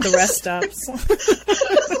pick out the rest stops.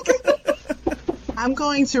 I'm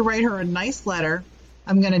going to write her a nice letter.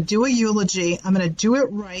 I'm going to do a eulogy. I'm going to do it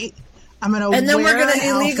right. And then we're going to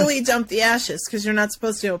illegally dump the ashes because you're not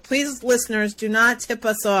supposed to. Please, listeners, do not tip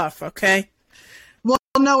us off, okay? Well,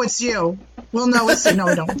 no, it's you. Well, no, it's you. No,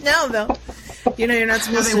 we don't. No, though. You're not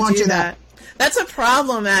supposed to do that. That's a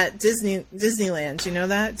problem at Disneyland. You know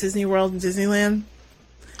that? Disney World and Disneyland?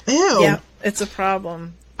 Ew. Yeah, it's a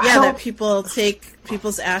problem. Yeah, that people take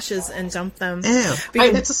people's ashes and dump them. Ew.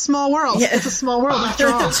 It's a small world. Yeah. It's a small world after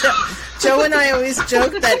all. Joe and I always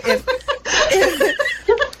joke that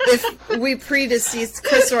if we predeceased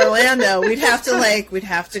Chris Orlando, we'd have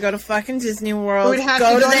to go to fucking Disney World,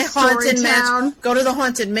 go to the haunted mansion, go to the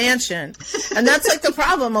haunted mansion, and that's like the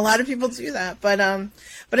problem. A lot of people do that, but in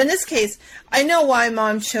this case, I know why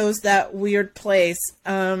Mom chose that weird place.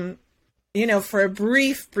 For a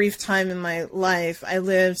brief time in my life, I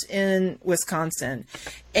lived in Wisconsin,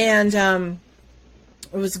 and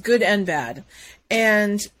it was good and bad,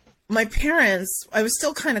 and my parents, I was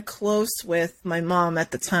still kind of close with my mom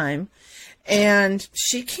at the time, and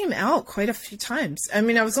she came out quite a few times. I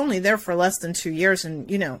mean, I was only there for less than 2 years, and,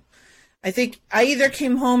 I think I either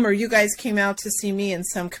came home or you guys came out to see me in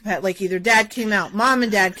some capacity. Like, either Dad came out, Mom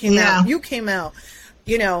and Dad came out, you came out,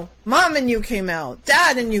 Mom and you came out,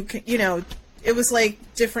 Dad and you, it was like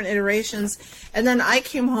different iterations. And then I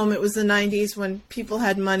came home, it was the 90s when people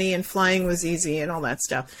had money and flying was easy and all that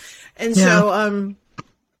stuff. And so,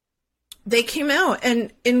 they came out,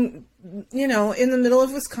 and in the middle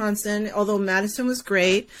of Wisconsin, although Madison was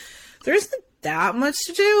great, there isn't that much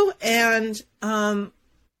to do. And, I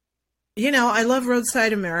love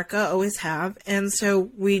roadside America, always have. And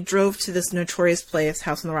so we drove to this notorious place,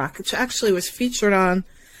 House on the Rock, which actually was featured on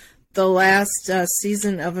the last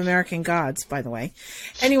season of American Gods, by the way.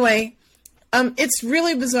 Anyway, it's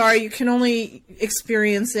really bizarre. You can only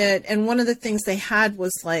experience it. And one of the things they had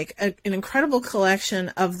was like an incredible collection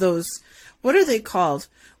of those, what are they called?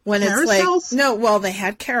 When carousels? It's like, they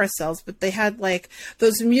had carousels, but they had like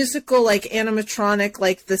those musical, like animatronic,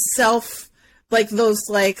 like those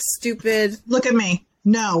like stupid. Look at me.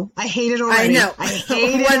 No, I hate it already. I know. I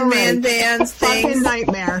hate it one-man bands things. Fucking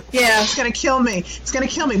nightmare. Yeah. It's going to kill me. It's going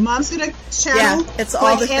to kill me. Mom's going to channel it's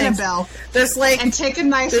all the Annabelle. There's like... And take a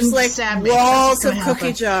knife and stab me. Walls of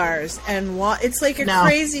cookie jars. And it's like a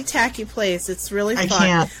crazy, tacky place. It's really fun. I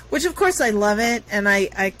can't. Which, of course, I love it. And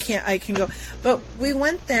I can go. But we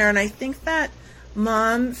went there, and I think that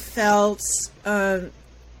Mom felt... the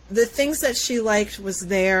things that she liked was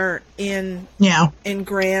there in a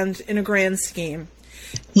grand scheme.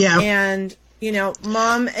 Yeah. And,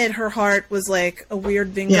 Mom at her heart was like a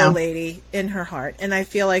weird bingo lady in her heart. And I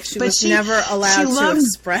feel like she was never allowed to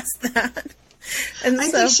express that. And I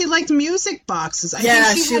think she liked music boxes. I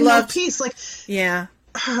think she had no peace. Like,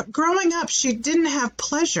 growing up, she didn't have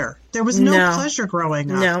pleasure. There was no pleasure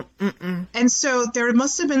growing up. No. Mm-mm. And so there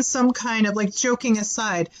must have been some kind of, like, joking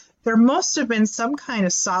aside, there must have been some kind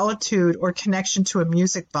of solitude or connection to a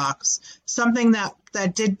music box, something that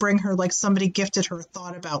did bring her, like somebody gifted her a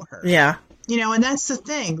thought about her. Yeah. And that's the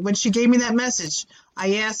thing. When she gave me that message,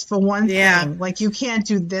 I asked for one thing. Like, you can't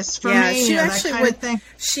do this for me. She actually that kind of thing.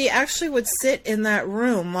 She actually would sit in that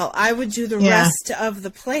room while I would do the rest of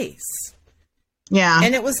the place. Yeah.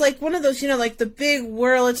 And it was like one of those, like the big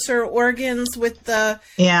Wurlitzer organs with the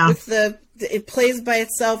it plays by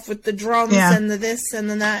itself with the drums and the this and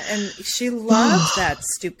the that, and she loved that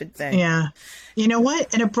stupid thing. Yeah. You know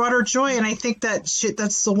what? And it brought her joy, and I think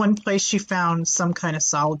that's the one place she found some kind of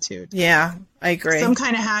solitude. Yeah, I agree. Some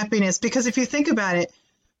kind of happiness, because if you think about it,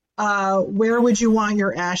 where would you want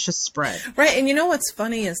your ashes spread? Right, and you know what's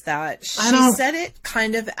funny is that she said it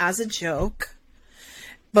kind of as a joke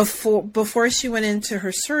before she went into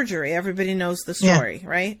her surgery. Everybody knows the story,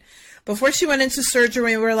 right? Before she went into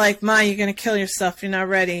surgery, we were like, Ma, you're going to kill yourself. You're not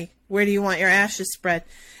ready. Where do you want your ashes spread?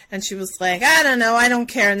 And she was like, I don't know. I don't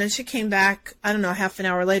care. And then she came back, I don't know, half an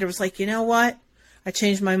hour later, was like, you know what? I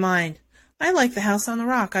changed my mind. I like the house on the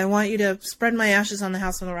rock. I want you to spread my ashes on the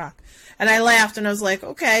house on the rock. And I laughed, and I was like,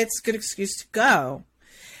 okay, it's a good excuse to go.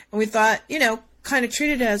 And we thought, kind of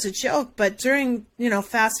treated it as a joke. But during,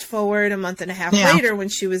 fast forward a month and a half later, when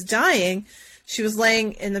she was dying, she was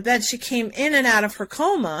laying in the bed. She came in and out of her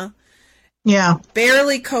coma. Yeah.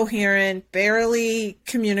 Barely coherent, barely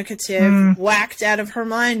communicative, whacked out of her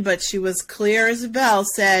mind, but she was clear as a bell,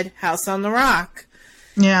 said, house on the rock.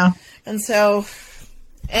 Yeah. And so,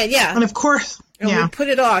 And of course, we put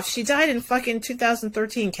it off. She died in fucking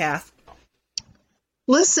 2013, Kath.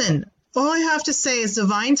 Listen, all I have to say is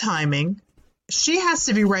divine timing. She has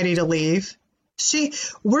to be ready to leave.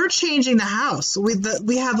 We're changing the house.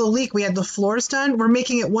 We have a leak. We had the floors done. We're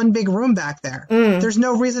making it one big room back there. There's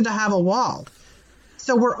no reason to have a wall.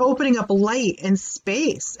 So we're opening up light and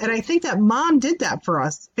space. And I think that Mom did that for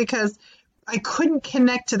us because I couldn't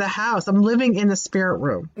connect to the house. I'm living in the spirit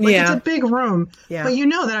room. It's a big room. Yeah. But you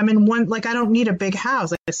know that I'm in one, I don't need a big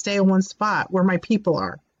house. I stay in one spot where my people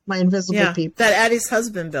are, my invisible people. That Addie's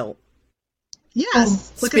husband built.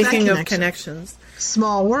 Yes. Speaking of connections.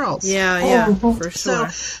 Small worlds. Yeah, for sure.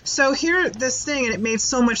 So here, this thing, and it made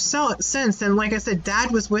so much sense. And like I said,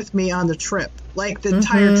 Dad was with me on the trip. Like the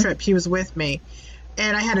entire trip, he was with me.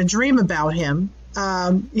 And I had a dream about him.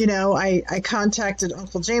 I contacted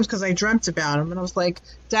Uncle James because I dreamt about him. And I was like,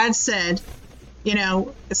 Dad said,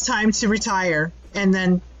 it's time to retire. And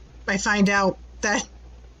then I find out that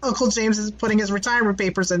Uncle James is putting his retirement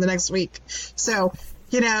papers in the next week. So,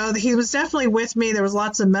 he was definitely with me. There was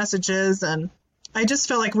lots of messages, and I just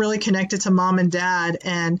felt like really connected to Mom and Dad.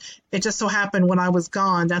 And it just so happened when I was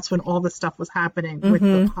gone, that's when all this stuff was happening with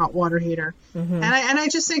the hot water heater. And I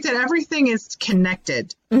just think that everything is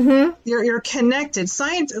connected. You're connected.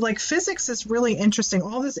 Science, like physics, is really interesting.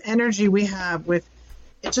 All this energy we have it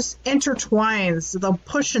just intertwines, the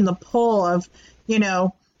push and the pull of,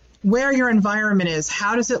 where your environment is.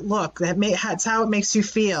 How does it look? That's how it makes you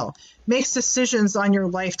feel. Makes decisions on your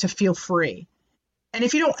life to feel free. And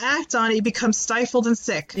if you don't act on it, you become stifled and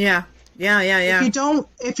sick. Yeah.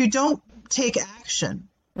 If you don't take action,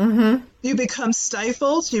 you become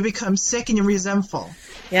stifled, you become sick, and you're resentful.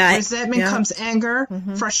 Yeah. Resentment comes anger,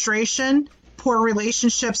 frustration, poor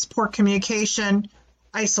relationships, poor communication,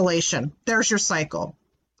 isolation. There's your cycle.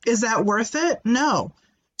 Is that worth it? No.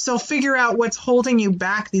 So figure out what's holding you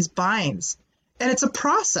back, these binds. And it's a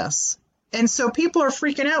process. And so people are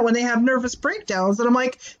freaking out when they have nervous breakdowns. And I'm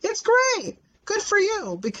like, it's great. Good for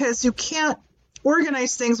you. Because you can't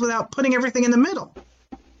organize things without putting everything in the middle.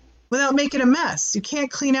 Without making a mess. You can't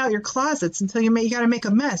clean out your closets until you got to make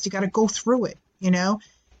a mess. You got to go through it, And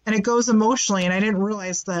it goes emotionally. And I didn't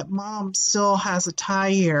realize that Mom still has a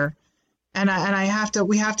tie here. And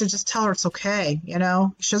we have to just tell her it's okay. She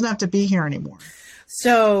doesn't have to be here anymore.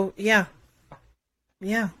 So, yeah.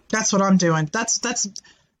 That's what I'm doing. That's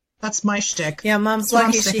my shtick. Yeah, Mom's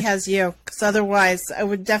lucky she has you, because otherwise I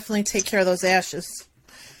would definitely take care of those ashes.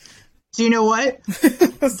 Do you know what?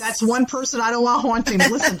 That's one person I don't want haunting.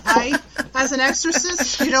 Listen, as an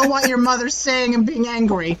exorcist, you don't want your mother staying and being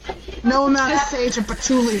angry. No amount of sage and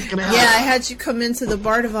patchouli is going to help. Yeah, I had you come into the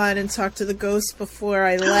Bardavon and talk to the ghost before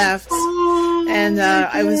I left.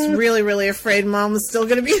 I was really, really afraid Mom was still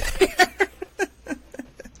going to be there.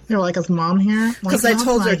 You're like, is Mom here? Because I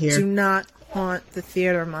told her, do not haunt the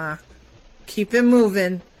theater, Ma. Keep it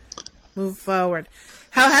moving. Move forward.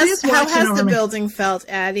 How has the building felt,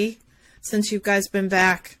 Addie, since you guys been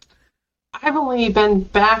back? I've only been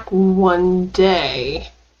back one day.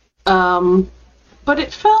 But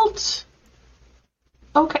it felt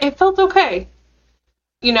okay. It felt okay.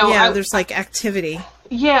 There's like activity.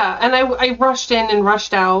 Yeah, and I rushed in and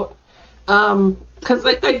rushed out. Because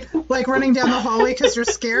I like running down the hallway because you're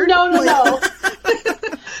scared? No.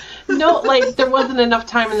 No, there wasn't enough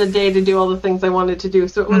time in the day to do all the things I wanted to do.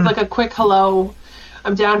 So it was like a quick hello.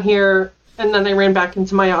 I'm down here, and then I ran back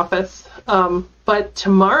into my office. But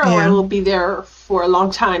tomorrow I will be there for a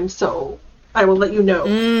long time, so I will let you know.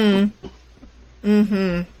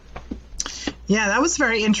 Yeah, that was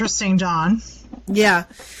very interesting, Dawn. Yeah.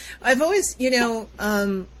 I've always,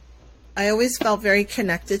 I always felt very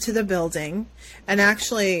connected to the building. And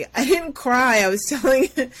actually, I didn't cry. I was telling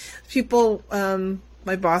people,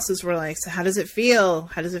 my bosses were like, so how does it feel?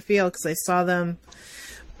 How does it feel? Because I saw them,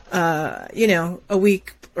 a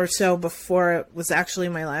week or so before it was actually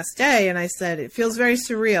my last day. And I said, it feels very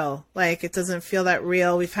surreal. Like, it doesn't feel that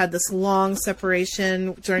real. We've had this long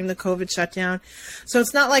separation during the COVID shutdown. So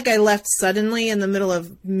it's not like I left suddenly in the middle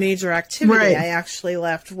of major activity. Right. I actually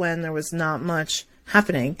left when there was not much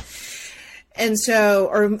happening. And so,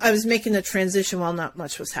 or I was making the transition while not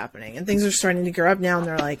much was happening, and things are starting to gear up now. And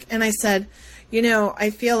they're like, and I said, I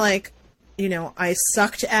feel like, I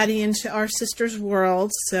sucked Addie into our sister's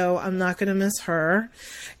world, so I'm not going to miss her.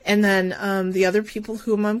 And then the other people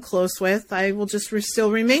whom I'm close with, I will just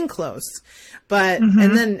still remain close. But,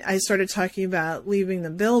 and then I started talking about leaving the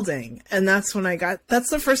building. And that's when that's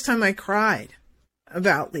the first time I cried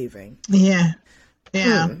about leaving. Yeah.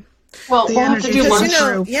 Yeah. Well, we'll have to do one.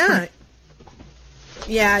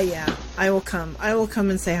 Yeah. I will come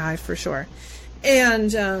and say hi for sure.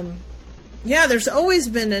 And, there's always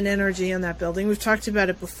been an energy in that building. We've talked about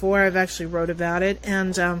it before. I've actually wrote about it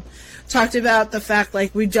and talked about the fact,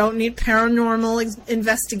 like, we don't need paranormal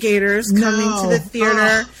investigators coming to the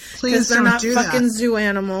theater because they're not fucking zoo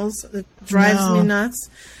animals. It drives me nuts.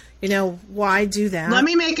 Why do that? Let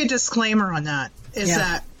me make a disclaimer on that.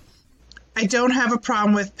 That I don't have a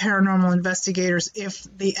problem with paranormal investigators if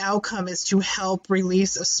the outcome is to help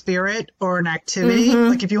release a spirit or an activity.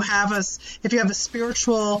 Like if you have a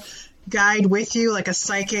spiritual guide with you, like a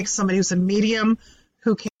psychic, somebody who's a medium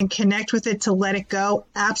who can connect with it to let it go,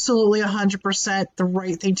 absolutely 100% the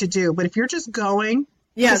right thing to do. But if you're just going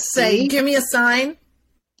give me a sign.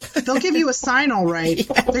 They'll give you a sign, all right.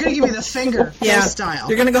 They're going to give you the finger, style.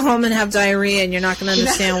 You're going to go home and have diarrhea, and you're not going to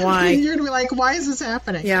understand why. You're going to be like, why is this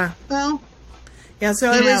happening? Yeah. Well, so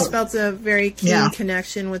I always felt a very keen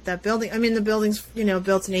connection with that building. I mean, the building's, built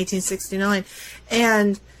in 1869.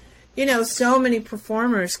 And, so many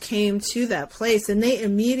performers came to that place. And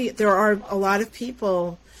there are a lot of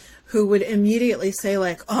people who would immediately say,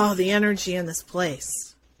 like, oh, the energy in this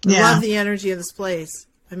place. I love the energy of this place.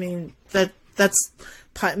 I mean, that's...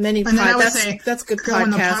 that's good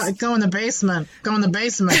podcast. Go in the basement. Go in the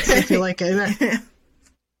basement if you like it.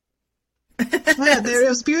 It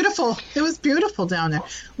was beautiful. It was beautiful down there.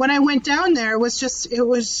 When I went down there, it was just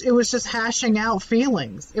hashing out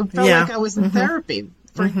feelings. It felt like I was in therapy.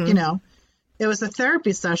 It was a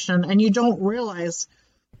therapy session, and you don't realize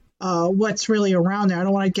what's really around there. I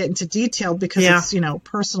don't want to get into detail because it's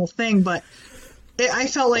personal thing, but. I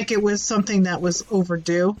felt like it was something that was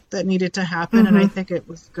overdue that needed to happen, and I think it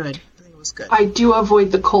was good. I do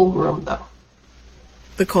avoid the cold room, though.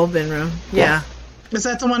 The cold bin room, yeah. Is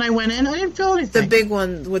that the one I went in? I didn't feel anything. The big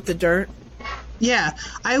one with the dirt? Yeah.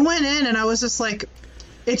 I went in, and I was just like,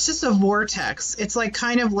 it's just a vortex. It's like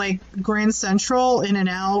kind of like Grand Central, in and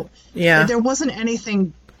out. Yeah. There wasn't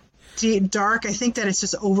anything deep, dark. I think that it's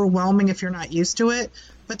just overwhelming if you're not used to it.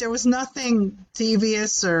 But there was nothing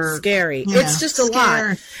devious or scary. It's just a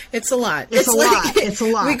lot. It's a lot. It's a lot. It's a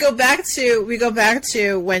lot. We go back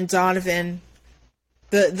to when Donovan,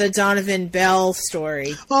 the Donovan Bell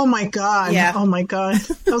story. Oh my God. Yeah. Oh my God.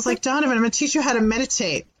 I was like, Donovan, I'm going to teach you how to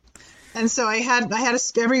meditate. And so I had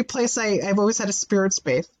every place I've always had a spirit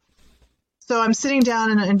space. So I'm sitting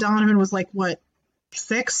down and Donovan was like, what,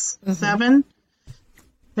 6, 7?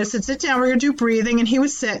 I said, sit down. We're going to do breathing. And he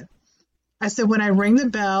would sit. I said, when I ring the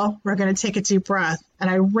bell, we're going to take a deep breath. And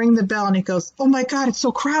I ring the bell, and he goes, oh, my God, it's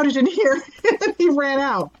so crowded in here. And he ran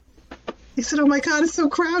out. He said, oh, my God, it's so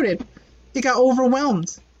crowded. He got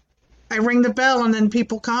overwhelmed. I ring the bell, and then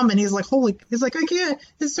people come, and he's like, I can't.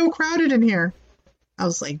 It's so crowded in here. I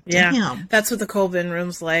was like, damn. Yeah, that's what the cold bin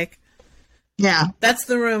room's like. Yeah. That's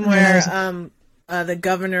the room where when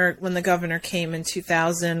the governor came in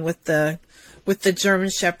 2000 with the German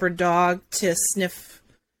Shepherd dog to sniff.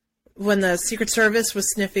 When the Secret Service was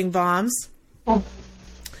sniffing bombs,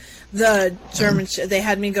 the German, they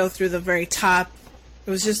had me go through the very top. It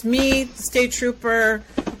was just me, the state trooper,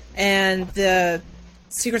 and the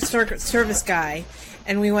Secret Service guy.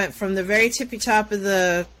 And we went from the very tippy top of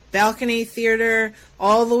the balcony theater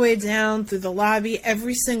all the way down through the lobby,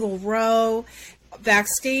 every single row,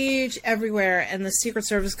 backstage, everywhere. And the Secret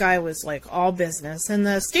Service guy was like all business. And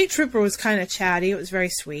the state trooper was kind of chatty. It was very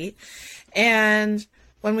sweet. And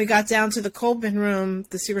when we got down to the cold bin room,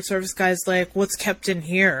 the Secret Service guy's like, what's kept in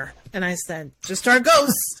here? And I said, just our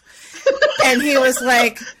ghosts. And he was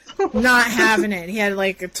like, not having it. He had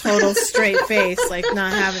like a total straight face, like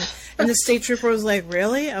not having it. And the state trooper was like,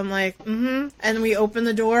 really? I'm like, mm-hmm. And we opened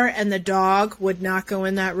the door, and the dog would not go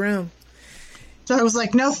in that room. So I was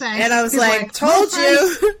like, no thanks. And I was like, told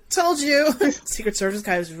you. Secret Service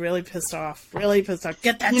guy was really pissed off.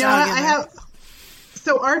 Get that dog in there.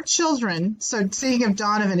 So our children, speaking of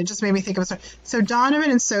Donovan, it just made me think of it. So Donovan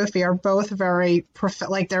and Sophie are both very,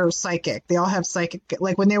 they're psychic. They all have psychic,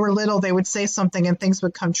 like when they were little, they would say something and things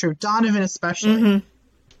would come true. Donovan especially.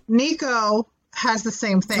 Mm-hmm. Nico has the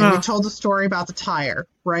same thing. We told the story about the tire,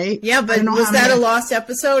 right? Yeah, but was that a lost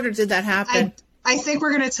episode or did that happen? I think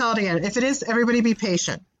we're going to tell it again. If it is, everybody be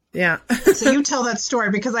patient. Yeah. So you tell that story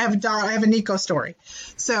because I have a Nico story.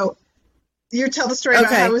 So you tell the story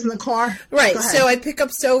about how I was in the car. Right. So I pick up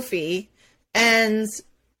Sophie, and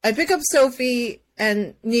I pick up Sophie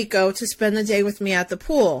and Nico to spend the day with me at the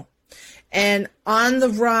pool. And on the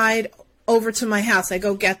ride over to my house, I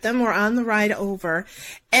go get them. We're on the ride over.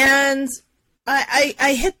 And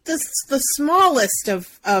I hit the smallest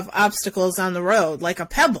of obstacles on the road, like a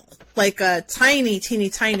pebble, like a teeny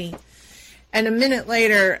tiny. And a minute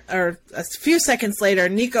later, or a few seconds later,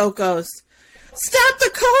 Nico goes, "Stop the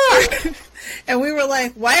car!" And we were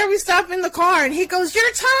like, "Why are we stopping the car?" And he goes,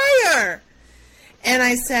 "Your tire!" And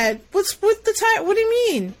I said, "What's with the tire? What do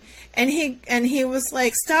you mean?" And he was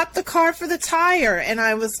like, "Stop the car for the tire." And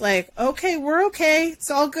I was like, "Okay, we're okay.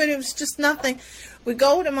 It's all good. It was just nothing." We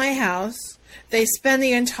go to my house. They spend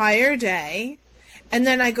the entire day. And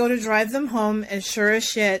then I go to drive them home, and sure as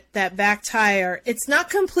shit, that back tire, it's not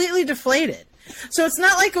completely deflated. So it's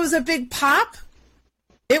not like it was a big pop.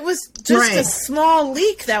 It was just a small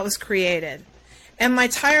leak that was created. And my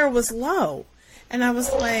tire was low. And I was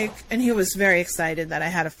like, and he was very excited that I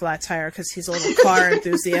had a flat tire because he's a little car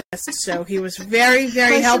enthusiast. So he was very,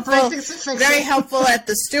 very helpful. Very helpful at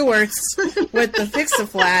the Stewart's with the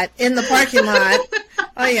Fix-A-Flat in the parking lot.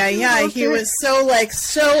 Oh, yeah. Okay. He was so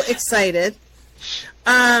excited.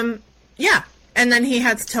 Yeah. And then he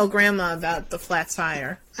had to tell Grandma about the flat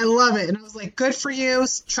tire. I love it. And I was like, good for you.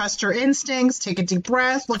 Trust your instincts. Take a deep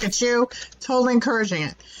breath. Look at you. Totally encouraging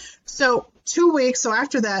it. So 2 weeks. So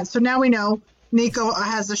after that, so now we know Nico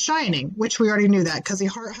has a shining, which we already knew that because he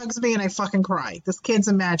hugs me and I fucking cry. This kid's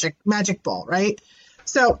a magic ball, right?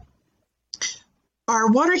 So our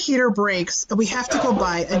water heater breaks and we have to go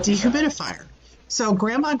buy a dehumidifier. So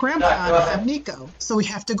Grandma and Grandpa have Nico. So we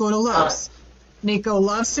have to go to Lowe's. Nico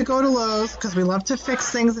loves to go to Lowe's because we love to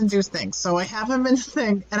fix things and do things. So I have him in the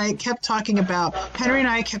thing, and Henry and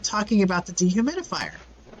I kept talking about the dehumidifier.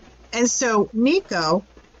 And so Nico,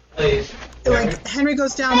 Henry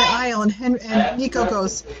goes down the aisle, and Nico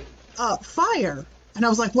goes, fire. And I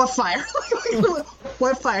was like, what fire?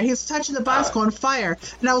 What fire? He was touching the box going, fire.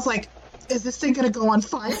 And I was like, is this thing going to go on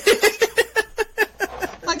fire?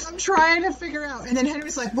 Like, I'm trying to figure out. And then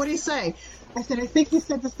Henry's like, what do you say? I said, I think he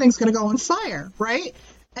said this thing's going to go on fire, right?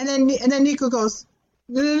 And then Nico goes,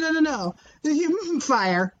 no.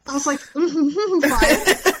 Fire. I was like, fire.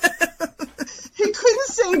 He couldn't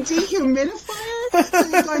say dehumidifier. So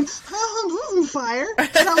he's going, fire.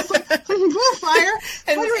 And I was like, fire.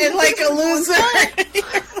 And like a loser.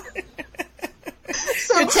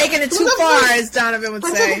 So, you're taking it too far, as Donovan would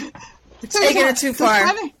say. You're taking it too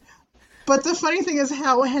far. But the funny thing is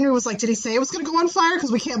how Henry was like, did he say it was going to go on fire?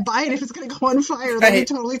 Because we can't buy it if it's going to go on fire. Then we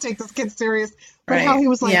totally take this kid serious. But how he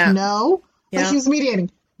was like, no. Like he was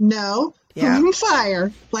mediating. No. Yeah.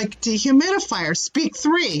 Fire. Like dehumidifier. Speak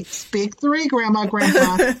three. Speak three, Grandma,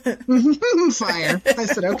 Grandpa. Fire. I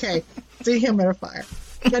said, okay.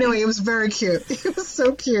 Dehumidifier. Anyway, it was very cute. It was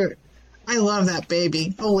so cute. I love that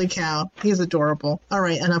baby. Holy cow. He's adorable. All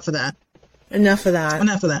right. Enough of that. I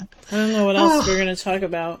don't know what else we're going to talk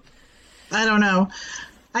about. I don't know.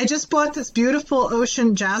 I just bought this beautiful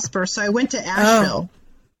ocean jasper, so I went to Asheville.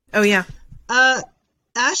 Oh yeah.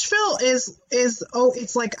 Asheville is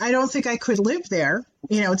it's like I don't think I could live there.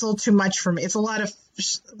 You know, it's a little too much for me. It's a lot of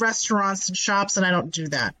restaurants and shops, and I don't do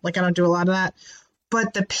that. Like I don't do a lot of that.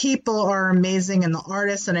 But the people are amazing, and the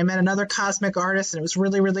artists. And I met another cosmic artist, and it was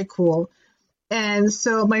really, really cool. And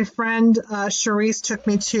so my friend Charisse took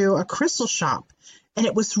me to a crystal shop. And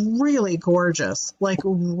it was really gorgeous, like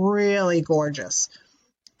really gorgeous.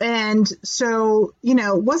 And so, you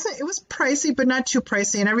know, it was pricey, but not too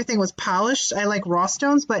pricey. And everything was polished. I like raw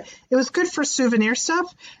stones, but it was good for souvenir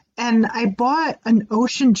stuff. And I bought an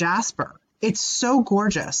ocean jasper. It's so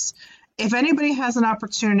gorgeous. If anybody has an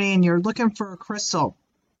opportunity and you're looking for a crystal,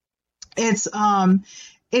 it's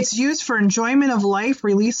used for enjoyment of life,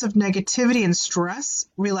 release of negativity and stress,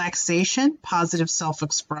 relaxation, positive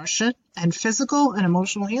self-expression, and physical and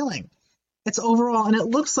emotional healing. It's overall, and it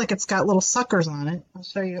looks like it's got little suckers on it. I'll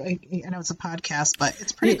show you. I know it's a podcast, but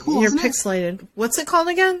it's pretty cool. You're pixelated. What's it called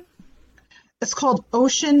again? It's called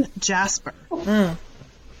Ocean Jasper.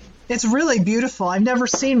 It's really beautiful. I've never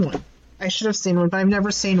seen one. I should have seen one, but I've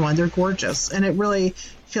never seen one. They're gorgeous, and it really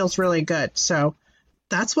feels really good. So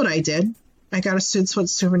that's what I did. I got a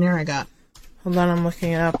souvenir I got. Hold on, I'm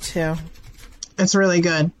looking it up too. It's really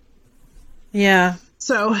good. Yeah.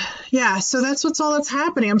 So that's all that's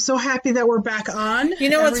happening. I'm so happy that we're back on. You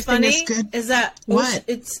know what's funny is that what?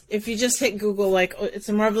 It's if you just hit Google, like it's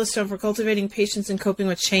a marvelous stone for cultivating patience and coping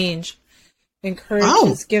with change.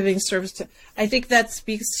 Encourages giving service to. I think that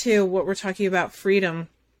speaks to what we're talking about, freedom.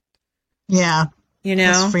 Yeah. You know,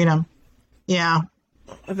 it's freedom. Yeah.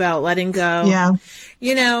 About letting go. Yeah.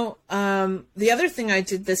 You know, the other thing I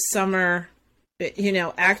did this summer, you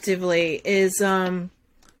know, actively is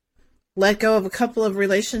let go of a couple of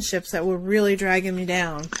relationships that were really dragging me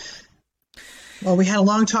down. Well, we had a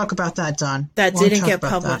long talk about that, Dawn. That didn't get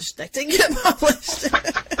published. That didn't get published.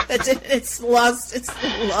 It's lost. It's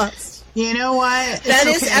lost. You know what? That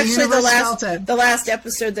is actually the last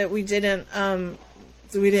episode that we didn't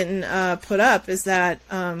put up. Is that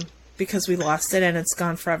because we lost it and it's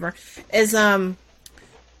gone forever? Is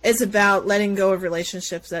about letting go of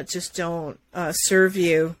relationships that just don't serve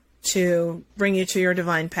you to bring you to your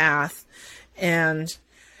divine path, and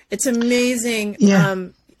it's amazing. Yeah.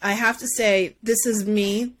 I have to say, this is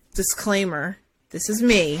me. Disclaimer: this is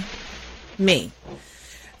me.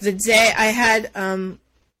 The day I had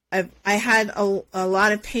I had a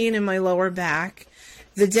lot of pain in my lower back.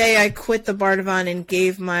 The day I quit the Bardavon and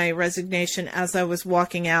gave my resignation, as I was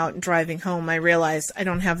walking out and driving home, I realized I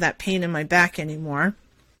don't have that pain in my back anymore.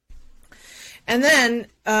 And then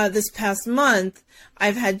this past month,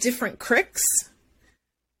 I've had different cricks,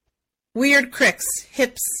 weird cricks,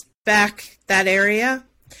 hips, back, that area.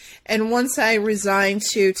 And once I resigned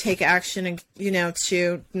to take action and,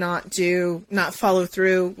 to not follow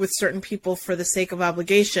through with certain people for the sake of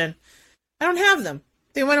obligation, I don't have them.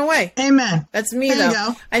 They went away. Amen. That's me, there though.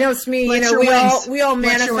 You go. I know it's me. We all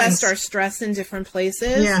manifest our stress in different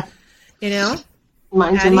places. Yeah.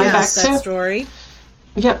 Mine's in my back that too. Story.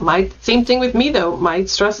 Yeah, same thing with me though. My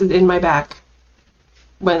stress is in my back.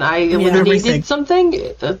 When I eliminated something,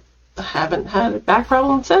 I haven't had a back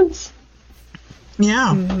problem since.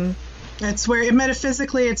 Yeah. Mm-hmm. It's where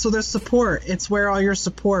metaphysically, it's the support. It's where all your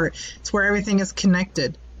support. It's where everything is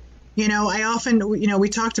connected. I often, we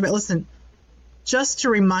talked about, listen, just to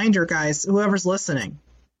remind your guys, whoever's listening,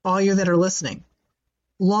 all you that are listening,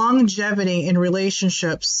 longevity in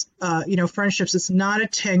relationships, friendships, it's not a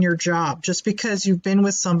 10-year job. Just because you've been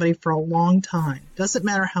with somebody for a long time, doesn't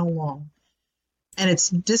matter how long, and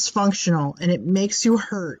it's dysfunctional and it makes you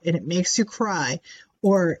hurt and it makes you cry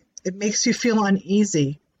or it makes you feel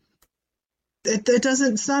uneasy.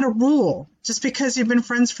 It's not a rule. Just because you've been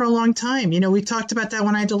friends for a long time. We talked about that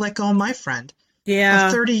when I had to let go of my friend. Yeah.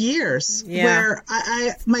 Of 30 years. Yeah. Where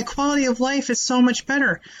my quality of life is so much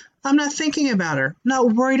better. I'm not thinking about her. I'm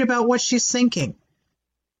not worried about what she's thinking.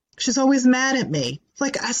 She's always mad at me.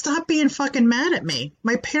 Stop being fucking mad at me.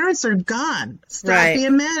 My parents are gone. Stop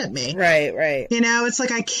being mad at me. Right. It's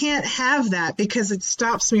I can't have that because it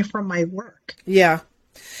stops me from my work. Yeah.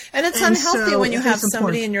 And it's unhealthy when you have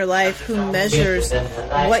somebody in your life who measures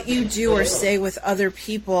what you do or say with other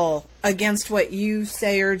people against what you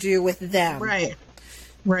say or do with them. Right.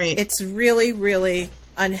 It's really, really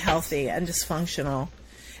unhealthy and dysfunctional.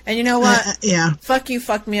 And you know what? Yeah. Fuck you,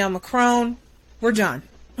 fuck me, I'm a crone. We're done.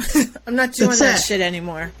 I'm not doing that shit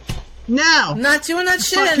anymore. No. I'm not doing that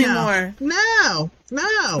shit anymore. No.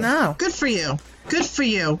 Good for you.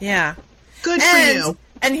 Yeah. Good for you.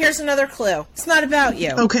 And here's another clue. It's not about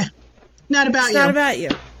you. Okay. Not about you. It's not about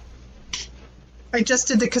you. I just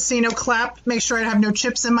did the casino clap. Make sure I have no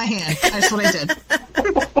chips in my hand. That's what I did.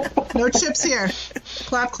 No chips here.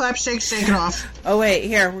 Clap, clap, shake, shake it off. Oh, wait.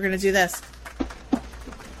 Here. We're going to do this.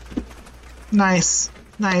 Nice.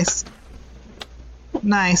 I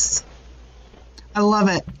love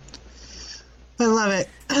it.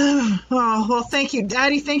 Oh, well, thank you,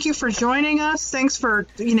 Daddy. Thank you for joining us. Thanks for,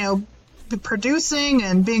 producing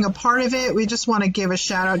and being a part of it. We just want to give a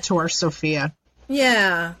shout out to our Sophia.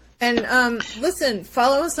 Yeah. And listen,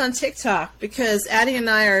 follow us on TikTok because Addie and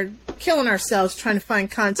I are killing ourselves trying to find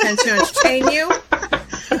content to entertain you.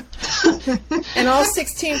 And all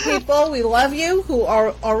 16 people, we love you who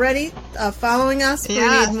are already following us.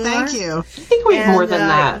 Yeah, we need more. Thank you. I think we have more than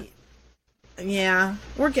that. Yeah,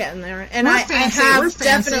 we're getting there. And I have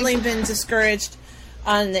definitely been discouraged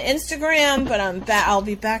on the Instagram, but I'll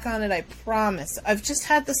be back on it, I promise. I've just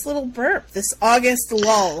had this little burp, this August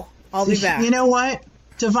lull. I'll be back. You know what?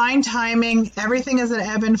 Divine timing. Everything is an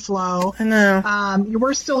ebb and flow. I know.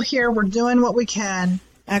 We're still here. We're doing what we can.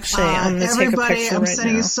 Actually, I'm going to take a picture I'm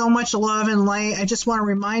sending you so much love and light. I just want to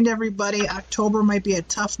remind everybody, October might be a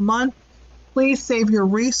tough month. Please save your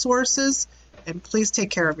resources and please take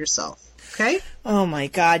care of yourself. Okay? Oh, my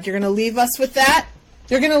God. You're going to leave us with that?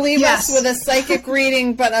 You're going to leave us with a psychic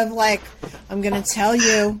reading, but I'm going to tell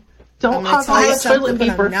you. Don't I'm going to tell you something, but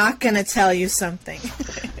paper. I'm not going to tell you something.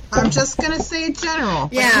 I'm just going to say general.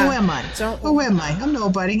 Yeah. Who am I? Who am I? I'm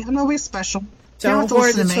nobody. I'm nobody special. Don't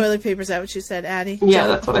hoard the toilet paper. Is that what you said, Addie? Yeah,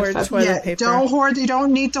 that's what I said. Toilet paper. Don't hoard. You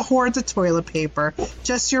don't need to hoard the toilet paper.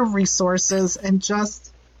 Just your resources and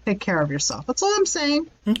just take care of yourself. That's all I'm saying.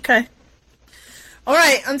 Okay. All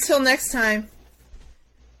right. Until next time.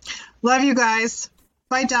 Love you guys.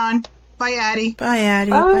 Bye, Don. Bye, Addie. Bye, Addie.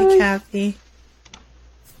 Bye, Kathy.